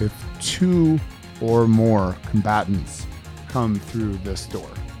spray if 2 or more combatants come through this door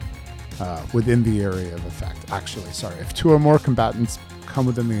within the area of effect. Actually, sorry, if 2 or more combatants come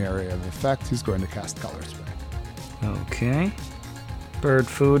within the area of effect, he's going to cast color spray. Okay. Bird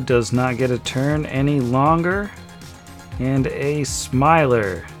Food does not get a turn any longer. And a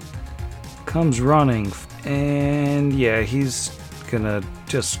Smiler comes running. And yeah, he's gonna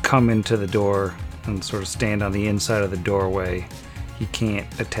just come into the door and sort of stand on the inside of the doorway. He can't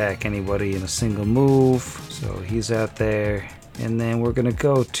attack anybody in a single move, so he's out there. And then we're gonna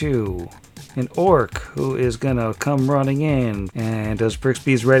go to an orc who is gonna come running in. And does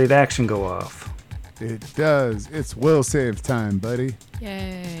Brixby's ready to action go off? It does. It's will save time, buddy.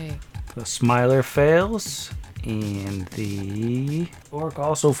 Yay. The Smiler fails, and the orc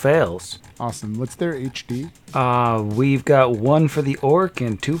also fails. Awesome. What's their HD? We've got 1 for the orc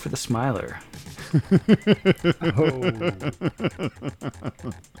and 2 for the Smiler.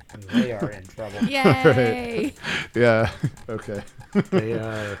 They are in trouble. Yay. Yeah. Okay. They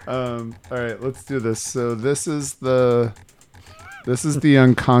are. All right, let's do this. So this is the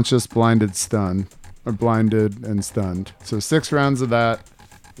unconscious blinded stun, or blinded and stunned. So 6 rounds of that,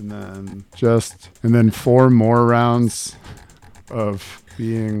 and then 4 more rounds of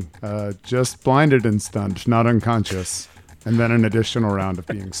being just blinded and stunned, not unconscious, and then an additional round of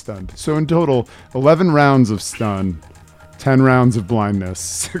being stunned. So in total, 11 rounds of stun, 10 rounds of blindness,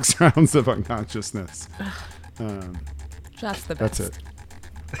 6 rounds of unconsciousness. Just the best. That's it.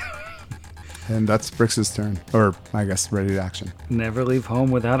 And that's Brix's turn. Or, I guess, ready to action. Never leave home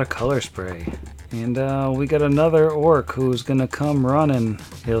without a color spray. And we got another orc who's gonna come running.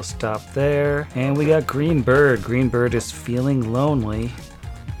 He'll stop there. And we got Green Bird. Green Bird is feeling lonely.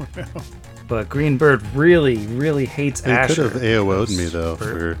 But Green Bird really, really hates He Asher. could have AOO'd me, though,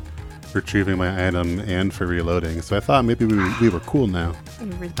 for retrieving my item and for reloading. So I thought maybe we were cool now.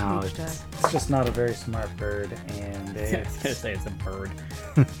 No, it's just not a very smart bird, and I was gonna say it's a bird.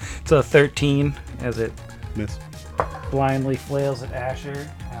 it's a 13 as it Miss. blindly flails at Asher.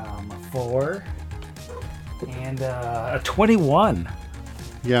 A 4 and a 21.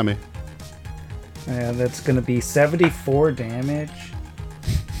 Yummy. And that's going to be 74 damage.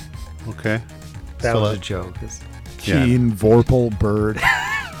 Okay. That So, was a joke. Yeah. Keen Vorpal bird.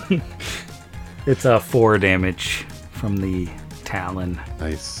 It's a 4 damage from the talon.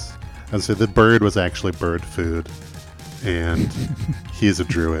 Nice. And so the bird was actually bird food, and he is a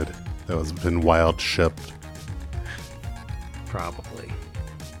druid that was been wild shipped. Probably.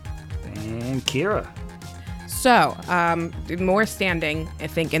 And Kira. So, more standing, I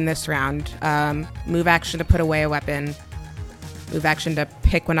think, in this round. Move action to put away a weapon. Move action to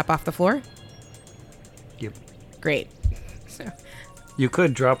pick one up off the floor. Yep. Great. So, You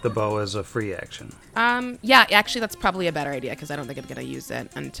could drop the bow as a free action. yeah, actually, that's probably a better idea because I don't think I'm going to use it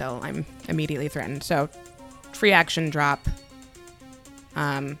until I'm immediately threatened. So, free action drop.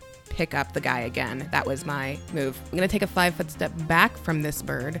 Pick up the guy again. That was my move. I'm going to take a 5-foot step back from this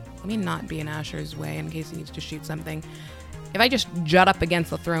bird. Let me not be in Asher's way in case he needs to shoot something. If I just jut up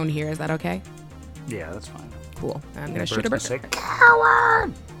against the throne here, is that okay? Yeah, that's fine. Cool. I'm going to The shoot a bird's bird. gonna say,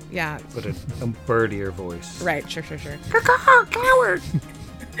 "Coward!" Yeah, But a birdier voice. right. Sure. Coward!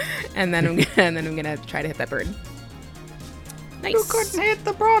 and then I'm gonna try to hit that bird. Nice. You couldn't hit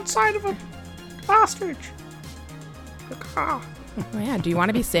the broadside of a ostrich. Oh yeah. Do you want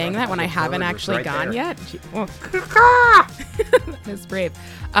to be saying that when I haven't bird was actually right gone there. yet? Oh, that's brave.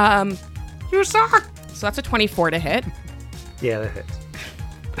 You suck. So that's a 24 to hit, Yeah, that hits.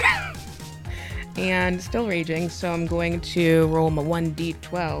 and still raging. So I'm going to roll my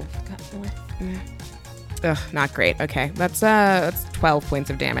 1d12. Ugh, not great. Okay, that's 12 points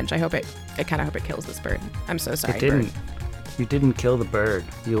of damage. I kind of hope it kills this bird. I'm so sorry. It didn't. Bird. You didn't kill the bird.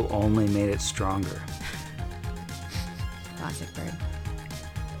 You only made it stronger. Classic bird.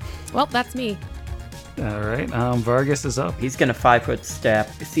 Well, that's me. All right. Vargas is up. He's gonna 5-foot step.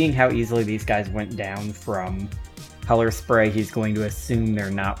 Seeing how easily these guys went down from color spray, he's going to assume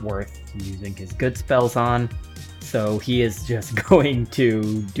they're not worth using his good spells on. So he is just going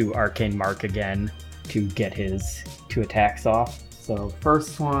to do Arcane Mark again to get his 2 attacks off. So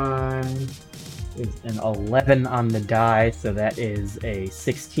first one is an 11 on the die, so that is a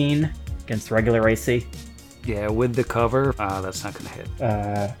 16 against regular AC. Yeah, with the cover, that's not going to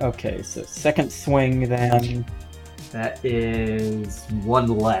hit. Okay, so second swing then, that is 1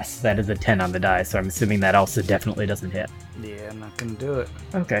 less. That is a 10 on the die, so I'm assuming that also definitely doesn't hit. Yeah, I'm not going to do it.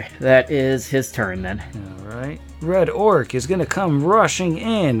 Okay, that is his turn then. All right. Red Orc is going to come rushing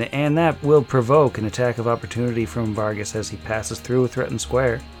in, and that will provoke an attack of opportunity from Vargas as he passes through a threatened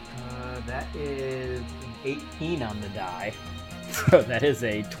square. That is an 18 on the die, so that is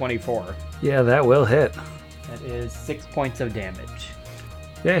a 24. Yeah, that will hit. That is 6 points of damage.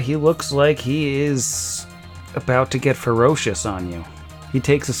 Yeah, he looks like he is about to get ferocious on you. He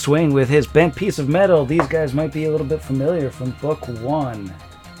takes a swing with his bent piece of metal. These guys might be a little bit familiar from book 1.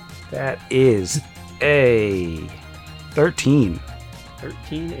 That is a 13.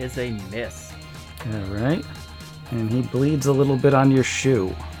 13 is a miss. All right. And he bleeds a little bit on your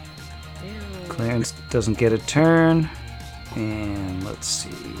shoe. Clarence doesn't get a turn. And let's see.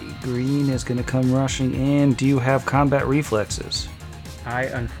 Green is going to come rushing in. Do you have combat reflexes? I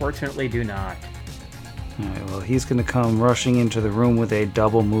unfortunately do not. Alright, well, he's going to come rushing into the room with a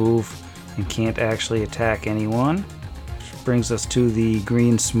double move and can't actually attack anyone. Which brings us to the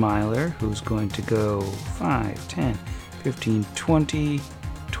green smiler, who's going to go 5, 10, 15, 20,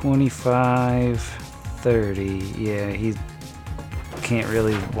 25, 30. Yeah, he can't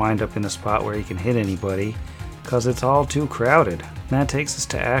really wind up in a spot where he can hit anybody because it's all too crowded. That takes us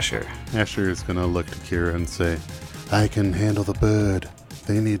to Asher. Asher is going to look to Kira and say, I can handle the bird.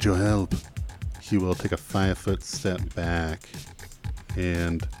 They need your help. He will take a 5-foot step back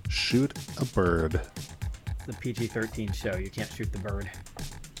and shoot a bird. It's a PG-13 show. You can't shoot the bird.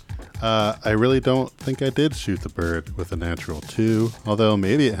 I really don't think I did shoot the bird with a natural 2, although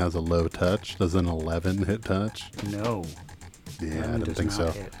maybe it has a low touch. Does an 11 hit touch? No. Yeah, I Eleven didn't does think not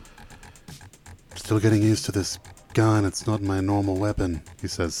so. hit. Still getting used to this gun. It's not my normal weapon, he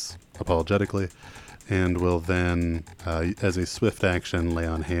says apologetically, and will then, as a swift action, lay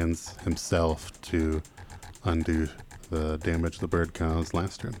on hands himself to undo the damage the bird caused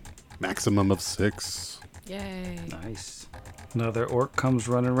last turn. Maximum of 6. Yay. Nice. Another orc comes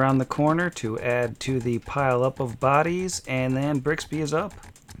running around the corner to add to the pile up of bodies, and then Brixby is up.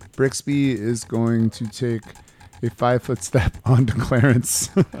 Brixby is going to take a 5-foot step onto Clarence.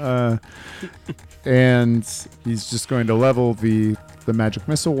 And he's just going to level the magic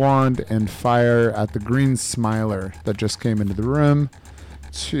missile wand and fire at the green smiler that just came into the room.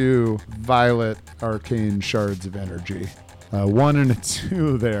 2 violet arcane shards of energy. 1 and a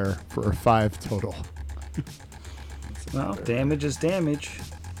 2 there for a 5 total. Well, damage is damage.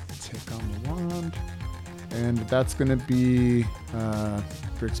 Take on the wand. And that's going to be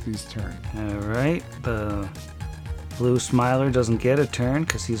Brixby's turn. All right. The blue smiler doesn't get a turn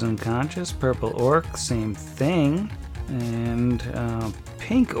because he's unconscious. Purple orc, same thing. And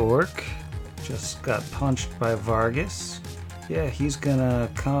pink orc just got punched by Vargas. Yeah, he's going to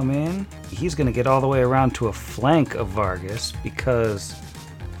come in. He's going to get all the way around to a flank of Vargas because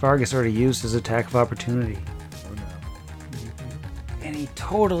Vargas already used his attack of opportunity. Oh no. And he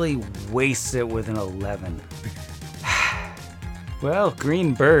totally wastes it with an 11. Well,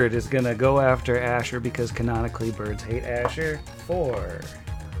 Green Bird is going to go after Asher because canonically birds hate Asher for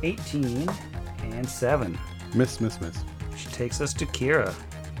 18 and 7. Miss. Which takes us to Kira.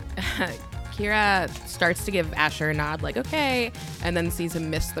 Kira starts to give Asher a nod, like, okay, and then sees him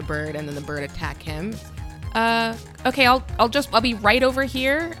miss the bird, and then the bird attack him. Okay, I'll be right over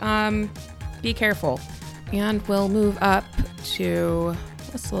here. Be careful. And we'll move up to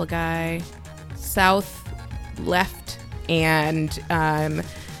this little guy, south, left, and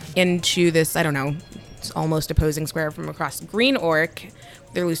into this, I don't know, it's almost opposing square from across. Green orc,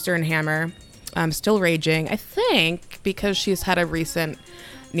 their Lucerne hammer, still raging. I think because she's had a recent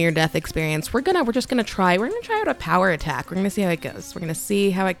near-death experience, we're just gonna try out a power attack. We're gonna see how it goes.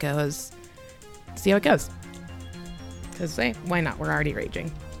 Because hey, why not? We're already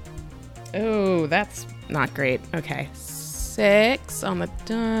raging. Oh, that's not great. Okay, 6 on the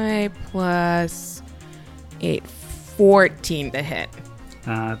die plus 8, 14 to hit.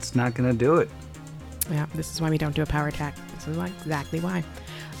 It's not going to do it. Yeah, this is why we don't do a power attack. This is exactly why.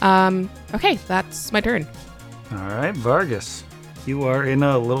 Okay, that's my turn. All right, Vargas. You are in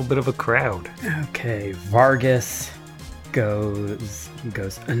a little bit of a crowd. Okay, Vargas goes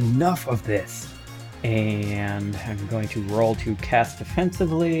enough of this. And I'm going to roll to cast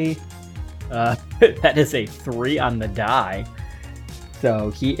defensively. That is a 3 on the die.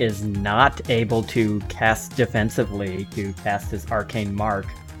 So he is not able to cast defensively to cast his arcane mark.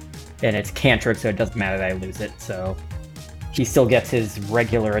 And it's cantrip, so it doesn't matter that I lose it. So he still gets his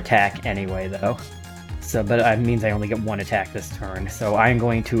regular attack anyway, though. So, but it means I only get 1 attack this turn. So I'm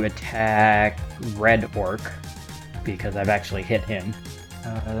going to attack Red Orc because I've actually hit him.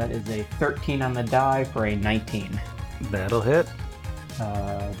 That is a 13 on the die for a 19. That'll hit.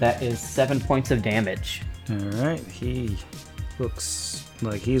 That is 7 points of damage. All right, he looks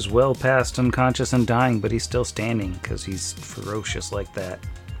like he's well past unconscious and dying, but he's still standing because he's ferocious like that.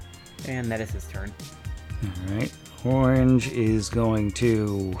 And that is his turn. All right, Orange is going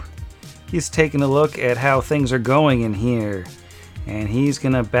to... He's taking a look at how things are going in here, and he's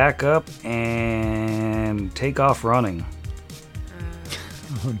going to back up and take off running.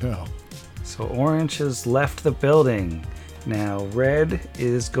 Oh no. So Orange has left the building. Now Red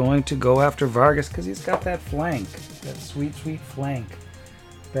is going to go after Vargas because he's got that flank. That sweet, sweet flank.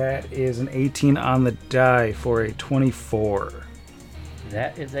 That is an 18 on the die for a 24.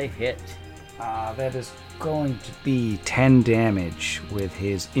 That is a hit. That is going to be 10 damage with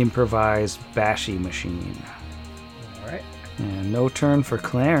his improvised Bashi machine. Alright. And no turn for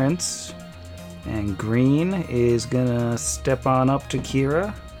Clarence. And Green is gonna step on up to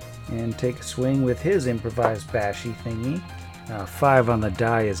Kira and take a swing with his improvised Bashi thingy. 5 on the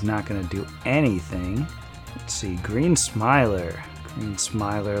die is not gonna do anything. Let's see, Green Smiler. Green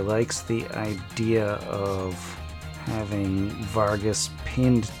Smiler likes the idea of having Vargas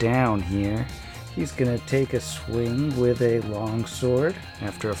pinned down here. He's gonna take a swing with a longsword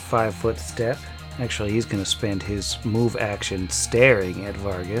after a 5-foot step. Actually, he's gonna spend his move action staring at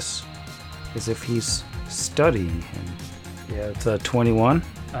Vargas as if he's studying him. Yeah, it's a 21.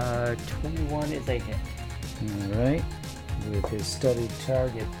 21 is a hit. Alright. With his studied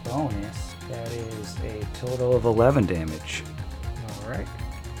target bonus, that is a total of 11 damage. Alright.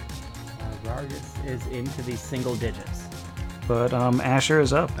 Vargas is into the single digits. But Asher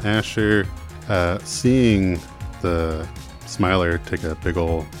is up. Asher, seeing the Smiler take a big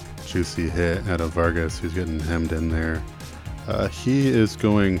ol' juicy hit out of Vargas, who's getting hemmed in there, he is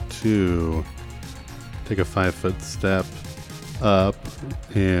going to take a 5-foot step up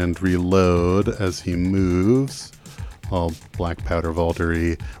and reload as he moves, all black powder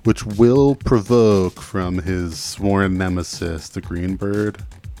vaultery, which will provoke from his sworn nemesis, the Green Bird.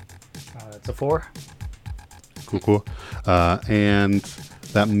 It's a 4. Cool. And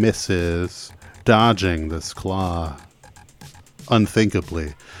that misses, dodging this claw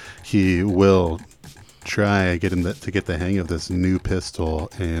unthinkably. He will try to get the hang of this new pistol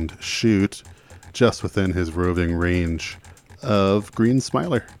and shoot just within his roving range of Green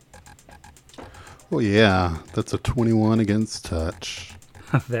Smiler. Oh yeah, that's a 21 against touch.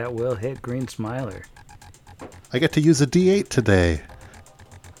 That will hit Green Smiler. I get to use a D8 today.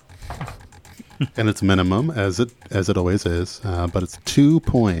 And it's minimum, as it always is, but it's 2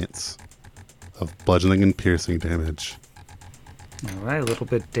 points of bludgeoning and piercing damage. All right, a little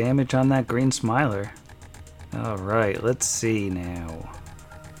bit damage on that Green Smiler. All right, let's see now.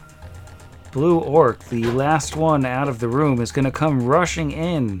 Blue Orc, the last one out of the room, is going to come rushing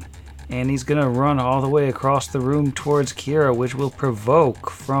in, and he's going to run all the way across the room towards Kira, which will provoke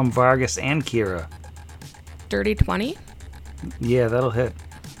from Vargas and Kira. Dirty 20. Yeah, that'll hit.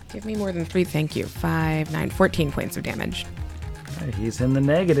 Give me more than 3, thank you. 5, 9, 14 points of damage. He's in the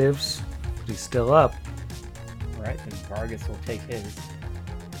negatives, but he's still up. All right, then Vargas will take his.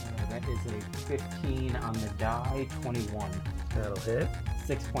 That is a 15 on the die, 21. That'll hit.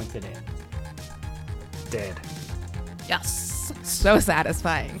 6 points of damage. Dead. Yes. So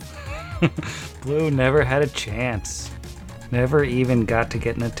satisfying. Blue never had a chance. Never even got to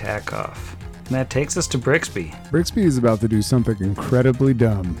get an attack off. And that takes us to Brixby. Brixby is about to do something incredibly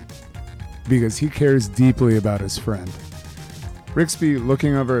dumb because he cares deeply about his friend. Brixby,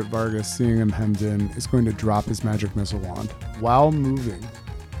 looking over at Vargas, seeing him hemmed in, is going to drop his magic missile wand while moving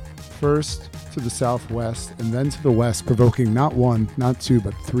first to the southwest and then to the west, provoking not 1, not 2,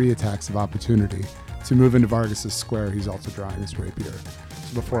 but 3 attacks of opportunity to move into Vargas's square. He's also drawing his rapier.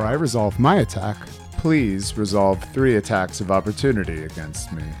 So before I resolve my attack, please resolve 3 attacks of opportunity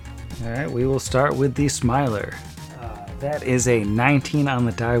against me. All right, we will start with the Smiler. That is a 19 on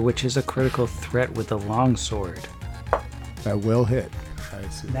the die, which is a critical threat with the longsword. That will hit, I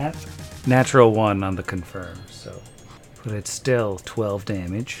assume. Natural 1 on the confirm, so. But it's still 12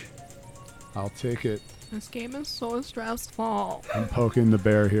 damage. I'll take it. This game is so stressful. I'm poking the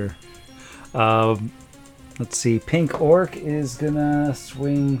bear here. Let's see. Pink Orc is gonna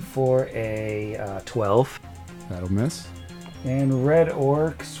swing for a 12. That'll miss. And Red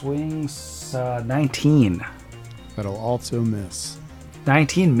Orc swings 19. That'll also miss.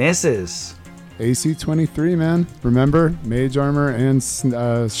 19 misses. AC 23, man. Remember, mage armor and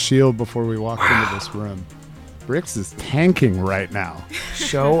shield before we walked into this room. Brix is tanking right now.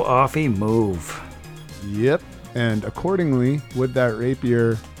 Show offy move. Yep. And accordingly, with that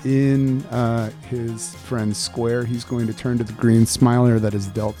rapier in his friend's square, he's going to turn to the Green Smiler that has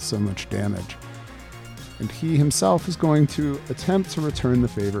dealt so much damage. And he himself is going to attempt to return the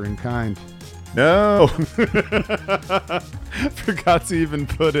favor in kind. No! Forgot to even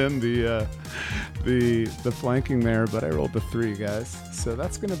put in the flanking there, but I rolled the 3, guys. So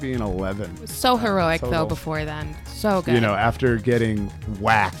that's going to be an 11. So heroic, total. though, before then. So good. You know, after getting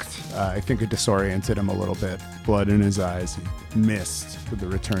whacked, I think it disoriented him a little bit. Blood in his eyes. He missed with the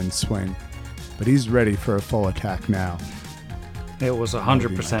return swing. But he's ready for a full attack now. It was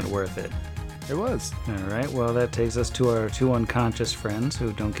 100% worth it. It was. All right, well, that takes us to our 2 unconscious friends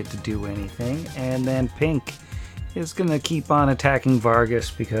who don't get to do anything. And then Pink is going to keep on attacking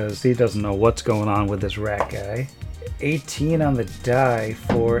Vargas because he doesn't know what's going on with this rat guy. 18 on the die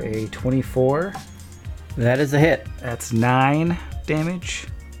for a 24. That is a hit. That's 9 damage.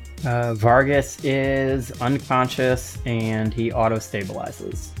 Vargas is unconscious and he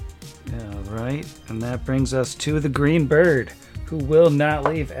auto-stabilizes. All right, and that brings us to the green bird, who will not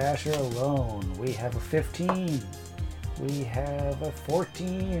leave Asher alone. We have a 15. We have a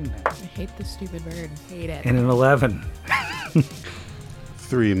 14. I hate this stupid bird. Hate it. And an 11.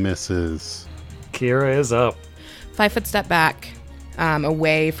 3 misses. Kira is up. 5-foot step back,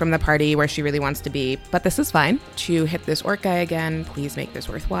 away from the party where she really wants to be. But this is fine. To hit this orc guy again, please make this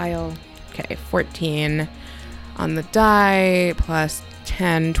worthwhile. Okay, 14 on the die, plus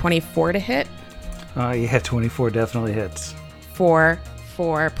 10, 24 to hit. Yeah, 24 definitely hits. 4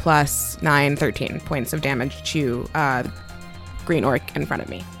 plus 9, 13 points of damage to green orc in front of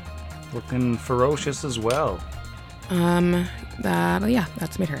me. Looking ferocious as well. Yeah,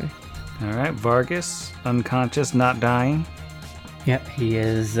 that's my turn. All right, Vargas, unconscious, not dying. Yep, he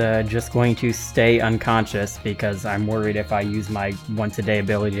is just going to stay unconscious because I'm worried if I use my once-a-day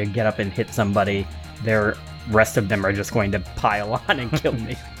ability to get up and hit somebody, the rest of them are just going to pile on and kill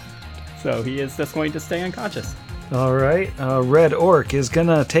me. So he is just going to stay unconscious. All right, Red Orc is going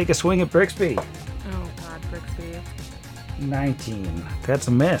to take a swing at Brixby. Oh, God, Brixby. 19. That's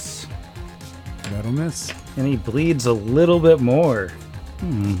a miss. That'll miss. And he bleeds a little bit more.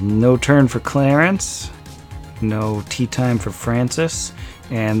 No turn for Clarence. No tea time for Francis.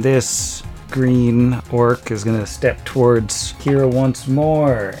 And this green orc is going to step towards Kira once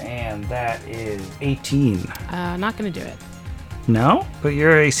more, and that is 18. Not gonna do it. No? But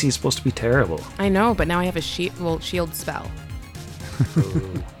your AC is supposed to be terrible. I know, but now I have a shield spell.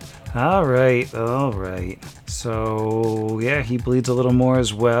 All right. So, yeah, he bleeds a little more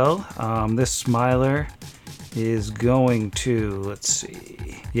as well. This Smiler is going to, let's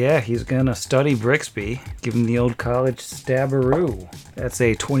see. Yeah, he's going to study Brixby, give him the old college stabberoo. That's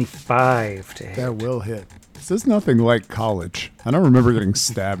a 25 to hit. That will hit. This is nothing like college. I don't remember getting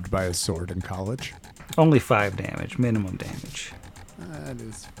stabbed by a sword in college. Only 5 damage, minimum damage. That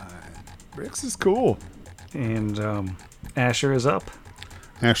is fine. Brix is cool. And Asher is up.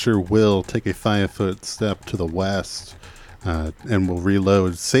 Asher will take a 5-foot step to the west and will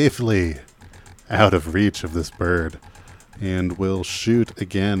reload safely out of reach of this bird and will shoot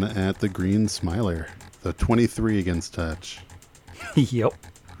again at the green Smiler. The 23 against touch. Yep.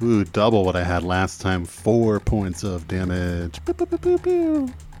 Ooh, double what I had last time. 4 points of damage. Boop, boop, boop,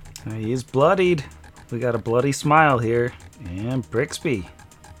 boop, boop. He's bloodied. We got a bloody smile here. And Brixby,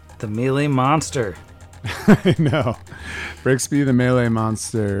 the melee monster. I know. Brixby, the melee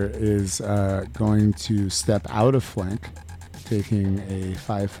monster, is going to step out of flank, taking a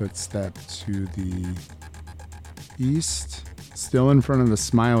 5-foot step to the east, still in front of the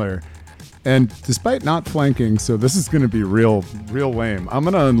Smiler. And despite not flanking, so this is going to be real lame, I'm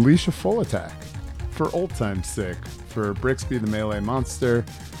going to unleash a full attack for old time's sake for Brixby, the melee monster,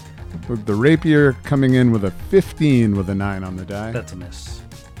 with the rapier coming in with a 15 with a 9 on the die. That's a miss.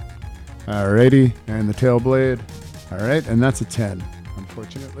 Alrighty, and the tail blade. Alright, and that's a 10,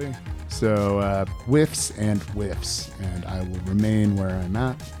 unfortunately. So whiffs, and I will remain where I'm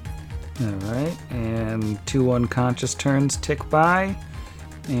at. Alright, and 2 unconscious turns tick by.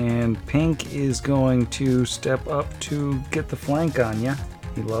 And Pink is going to step up to get the flank on ya.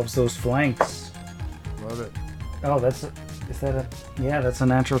 He loves those flanks. Love it. Oh, that's a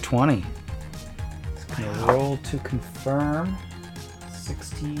natural 20. It's gonna roll to confirm.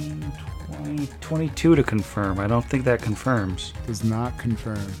 16, 20, 22 to confirm. I don't think that confirms. Does not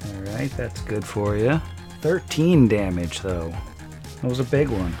confirm. Alright, that's good for you. 13 damage, though. That was a big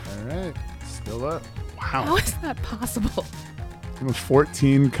one. Alright, still up. How is that possible? I'm a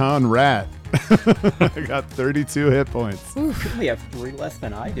 14 con rat. I got 32 hit points. You only have 3 less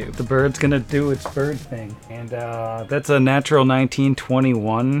than I do. The bird's gonna do its bird thing. And that's a natural 19,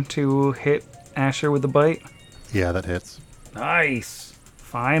 21 to hit Asher with the bite. Yeah, that hits. Nice!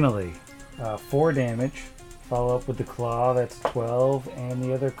 Finally. 4 damage. Follow up with the claw, that's 12. And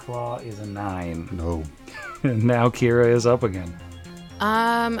the other claw is a 9. No. And now Kira is up again.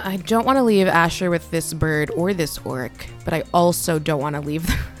 I don't want to leave Asher with this bird or this orc, but I also don't want to leave.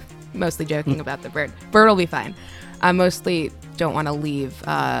 Mostly joking about the bird. Bird will be fine. I mostly don't want to leave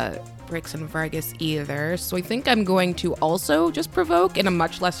Brix and Vargas either. So I think I'm going to also just provoke in a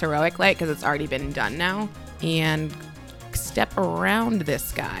much less heroic light because it's already been done now, and step around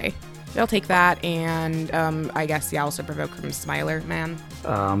this guy. I'll take that, and I guess also provoke from Smiler Man.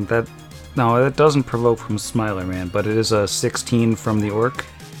 No, that doesn't provoke from Smiler Man, but it is a 16 from the orc.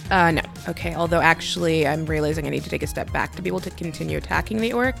 No. Okay, although actually I'm realizing I need to take a step back to be able to continue attacking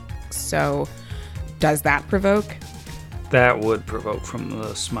the orc. So does that provoke? That would provoke from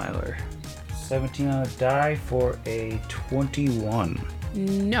the Smiler. 17 on a die for a 21.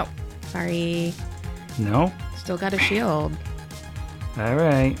 No. Sorry. No? Still got a shield. All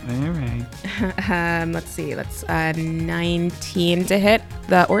right. Let's see. That's 19 to hit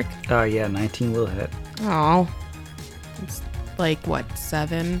the orc. Yeah, 19 will hit. Oh. It's like, what,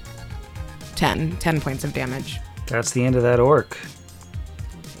 7? 10. 10 points of damage. That's the end of that orc.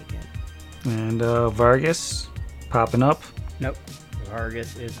 I'll take it. And Vargas popping up. Nope.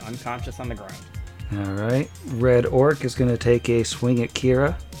 Vargas is unconscious on the ground. All right. Red orc is going to take a swing at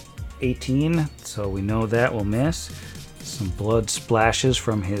Kira. 18, so we know that will miss. Some blood splashes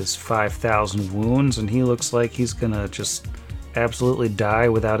from his 5,000 wounds, and he looks like he's going to just absolutely die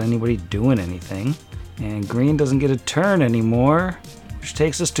without anybody doing anything. And Green doesn't get a turn anymore, which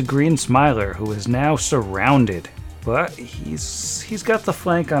takes us to Green Smiler, who is now surrounded. But he's got the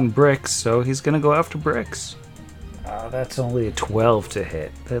flank on Brix, so he's going to go after Brix. That's only a 12 to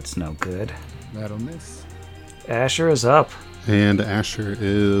hit. That's no good. That'll miss. Asher is up. And Asher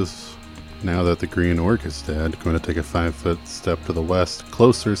is, now that the green orc is dead, going to take a 5-foot step to the west,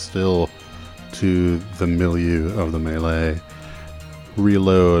 closer still to the milieu of the melee.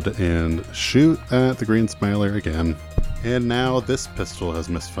 Reload and shoot at the green Smiler again. And now this pistol has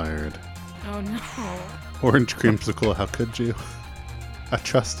misfired. Oh no. Orange Creamsicle, how could you? I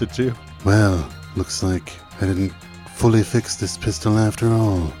trusted you. Well, looks like I didn't fully fix this pistol after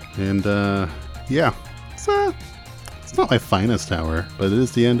all. And, yeah. It's not my finest hour, but it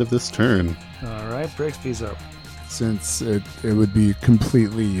is the end of this turn. All right, Brixby's up. Since it would be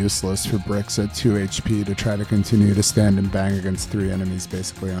completely useless for Brix at 2 HP to try to continue to stand and bang against 3 enemies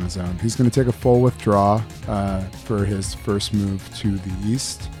basically on his own. He's going to take a full withdraw for his first move to the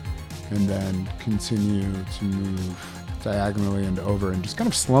east, and then continue to move diagonally and over and just kind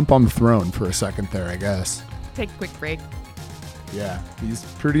of slump on the throne for a second there, I guess. Take a quick break. Yeah, he's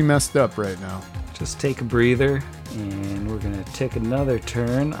pretty messed up right now. Just take a breather, and we're going to take another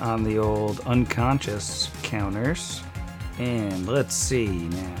turn on the old unconscious counters. And let's see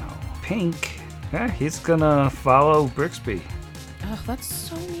now. Pink, he's going to follow Brixby. Oh, that's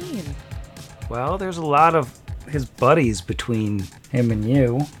so mean. Well, there's a lot of his buddies between him and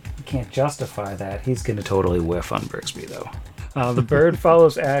you. You can't justify that. He's going to totally whiff on Brixby, though. The bird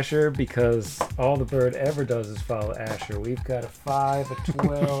follows Asher because all the bird ever does is follow Asher. We've got a 5, a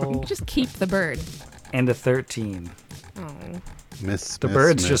 12, Just keep the bird. and a 13. Oh. The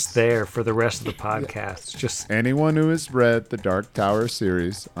bird's just there for the rest of the podcast. Just Anyone who has read the Dark Tower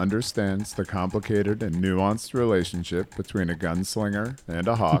series understands the complicated and nuanced relationship between a gunslinger and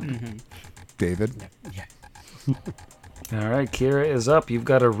a hawk. David? all right, Kira is up. You've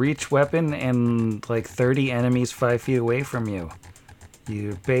got a reach weapon and like 30 enemies 5 feet away from you.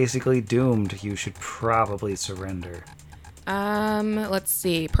 You're basically doomed. You should probably surrender. Let's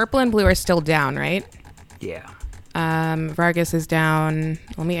see. Purple and blue are still down, right? Yeah. Vargas is down.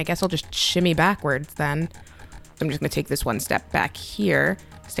 I guess I'll just shimmy backwards then. I'm just gonna take this one step back here,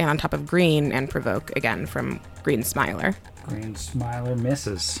 stand on top of green, and provoke again from Green Smiler. Green Smiler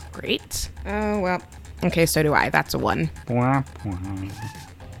misses. Great. Oh, well. Okay, so do I. That's a 1. Wah,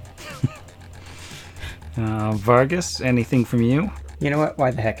 wah. Vargas, anything from you? You know what?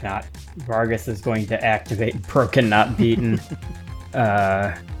 Why the heck not? Vargas is going to activate Broken Not Beaten.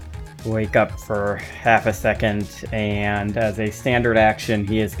 Wake up for half a second, and as a standard action,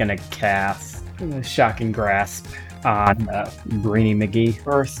 he is going to cast Shocking Grasp on Brainy McGee.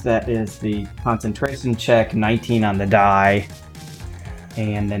 First, that is the concentration check, 19 on the die.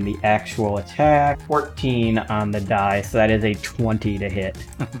 And then the actual attack, 14 on the die, so that is a 20 to hit.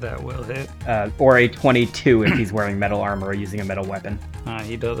 That will hit. Or a 22 if he's wearing metal armor or using a metal weapon.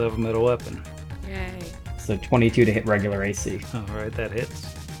 He does have a metal weapon. Yay. So 22 to hit regular AC. All right, that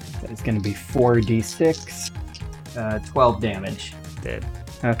hits. That is going to be 4d6, 12 damage. Dead.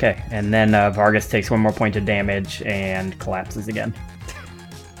 Okay, and then Vargas takes 1 more point of damage and collapses again.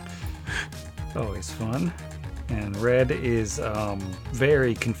 Always fun. And Red is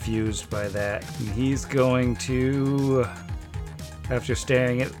very confused by that. And he's going to, after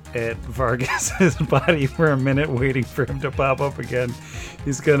staring at Vargas's body for a minute, waiting for him to pop up again,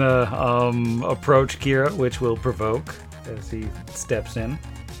 he's going to approach Kira, which will provoke as he steps in.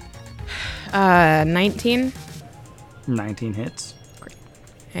 19. 19 hits. Great.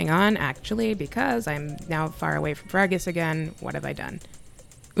 Hang on, actually, because I'm now far away from Vargas again. What have I done?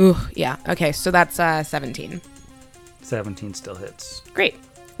 Ooh, yeah. Okay, so that's 17. 17 still hits. Great.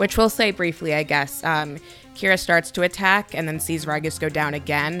 Which we'll say briefly, I guess. Kira starts to attack and then sees Vargas go down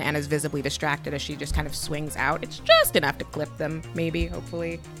again and is visibly distracted as she just kind of swings out. It's just enough to clip them, maybe,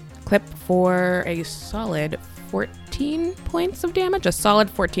 hopefully. Clip for a solid 14 points of damage. A solid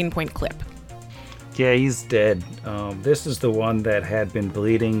 14-point clip. Yeah, he's dead. This is the one that had been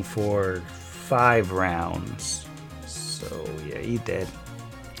bleeding for 5 rounds. So, yeah, he's dead.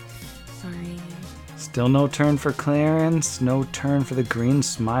 Sorry. Still no turn for Clarence, no turn for the Green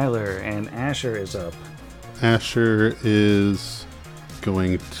Smiler, and Asher is up. Asher is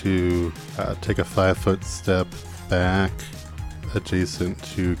going to take a 5-foot step back adjacent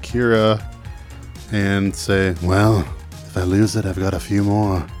to Kira and say, well, if I lose it, I've got a few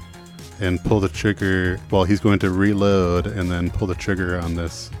more. And pull the trigger. Well, he's going to reload and then pull the trigger on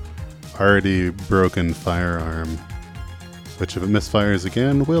this already broken firearm, which if it misfires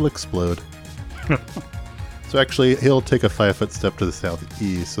again, will explode. So actually, he'll take a 5-foot step to the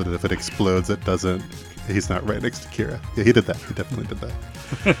southeast so that if it explodes, he's not right next to Kira. Yeah, he did that. He definitely did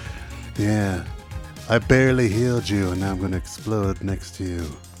that. Yeah. I barely healed you, and now I'm going to explode next to you.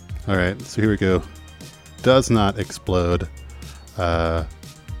 All right, so here we go. Does not explode.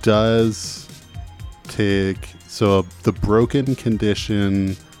 Does take... So the broken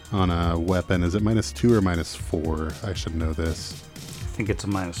condition on a weapon, is it -2 or -4? I should know this. I think it's a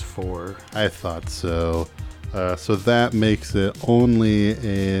 -4. I thought so. So that makes it only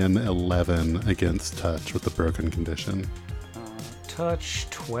an 11 against touch with the broken condition. Touch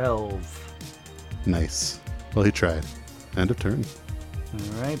 12. Nice. Well, he tried. End of turn.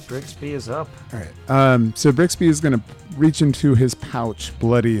 All right, Brixby is up. All right. So Brixby is going to reach into his pouch,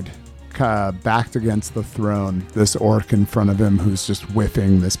 bloodied, backed against the throne. This orc in front of him who's just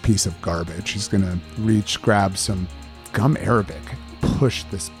whiffing this piece of garbage. He's going to reach, grab some gum arabic, push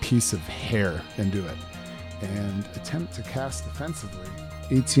this piece of hair into it, and attempt to cast defensively.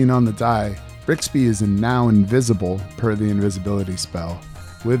 18 on the die. Brixby is now invisible per the invisibility spell.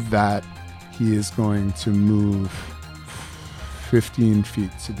 With that, he is going to move 15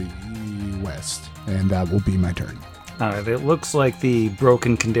 feet to the west, and that will be my turn. All right, it looks like the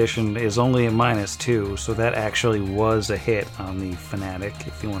broken condition is only a -2, so that actually was a hit on the fanatic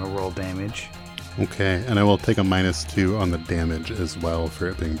if you want to roll damage. Okay, and I will take a -2 on the damage as well for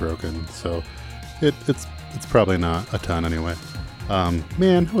it being broken. So it's probably not a ton anyway.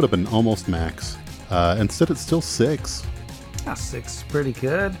 Man, it would have been almost max. Instead, it's still 6. 6 is pretty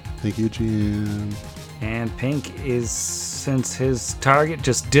good. Thank you, Jim. And Pink is, since his target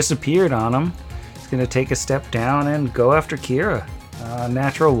just disappeared on him, he's going to take a step down and go after Kira.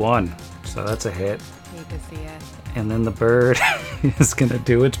 Natural 1, so that's a hit. Hate to see it. And then the bird is going to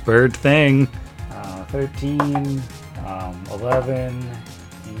do its bird thing. 13, 11,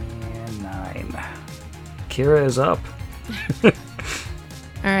 and 9. Kira is up. All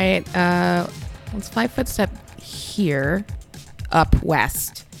right, let's 5-foot step here, up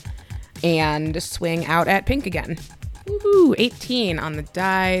west, and swing out at Pink again. Woohoo! 18 on the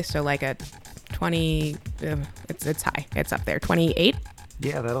die, so like a 20. It's high. It's up there. 28.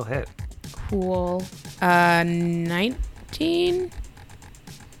 Yeah, that'll hit. Cool. 19.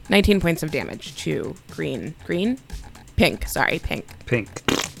 19 points of damage to Pink. Sorry, Pink. Pink.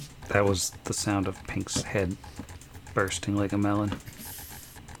 That was the sound of Pink's head bursting like a melon.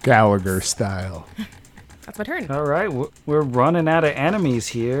 Gallagher style. That's my turn. All right, we're running out of enemies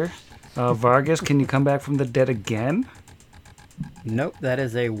here. Vargas, can you come back from the dead again? Nope, that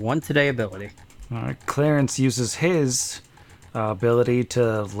is a once-a-day ability. All right, Clarence uses his ability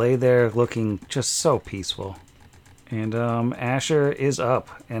to lay there looking just so peaceful. And Asher is up.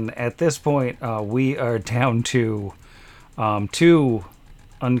 And at this point, we are down to 2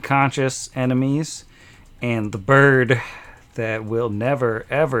 unconscious enemies and the bird that will never,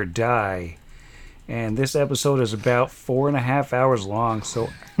 ever die. And this episode is about 4.5 hours long, so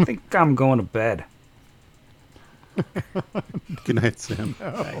I think I'm going to bed. Good night, Sam.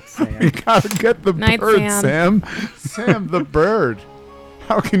 Right, Sam. We gotta get the Night, bird, Sam. Sam. Sam, the bird.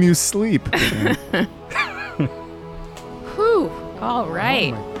 How can you sleep? Whew. All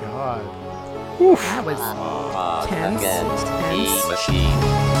right. Oh my god. That was tense. Against Tense. the machine.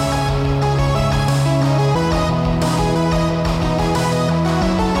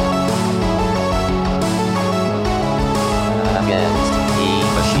 Against the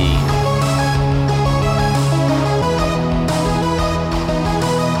machine.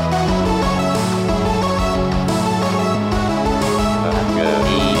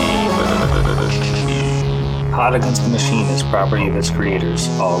 Hot Against the Machine is property of its creators,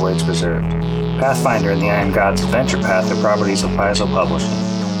 all rights reserved. Pathfinder and the Iron Gods Adventure Path are properties of Paizo Publishing.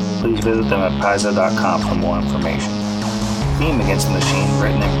 Please visit them at paizo.com for more information. Theme Against the Machine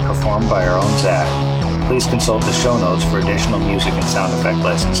written and performed by our own Zach. Please consult the show notes for additional music and sound effect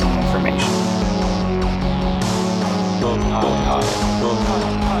licensing information.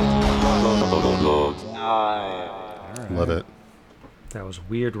 Love it. That was a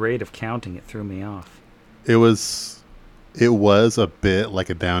weird rate of counting. It threw me off. It was a bit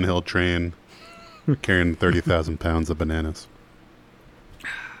like a downhill train carrying 30,000 pounds of bananas.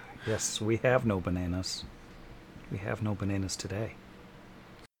 Yes, we have no bananas. We have no bananas today.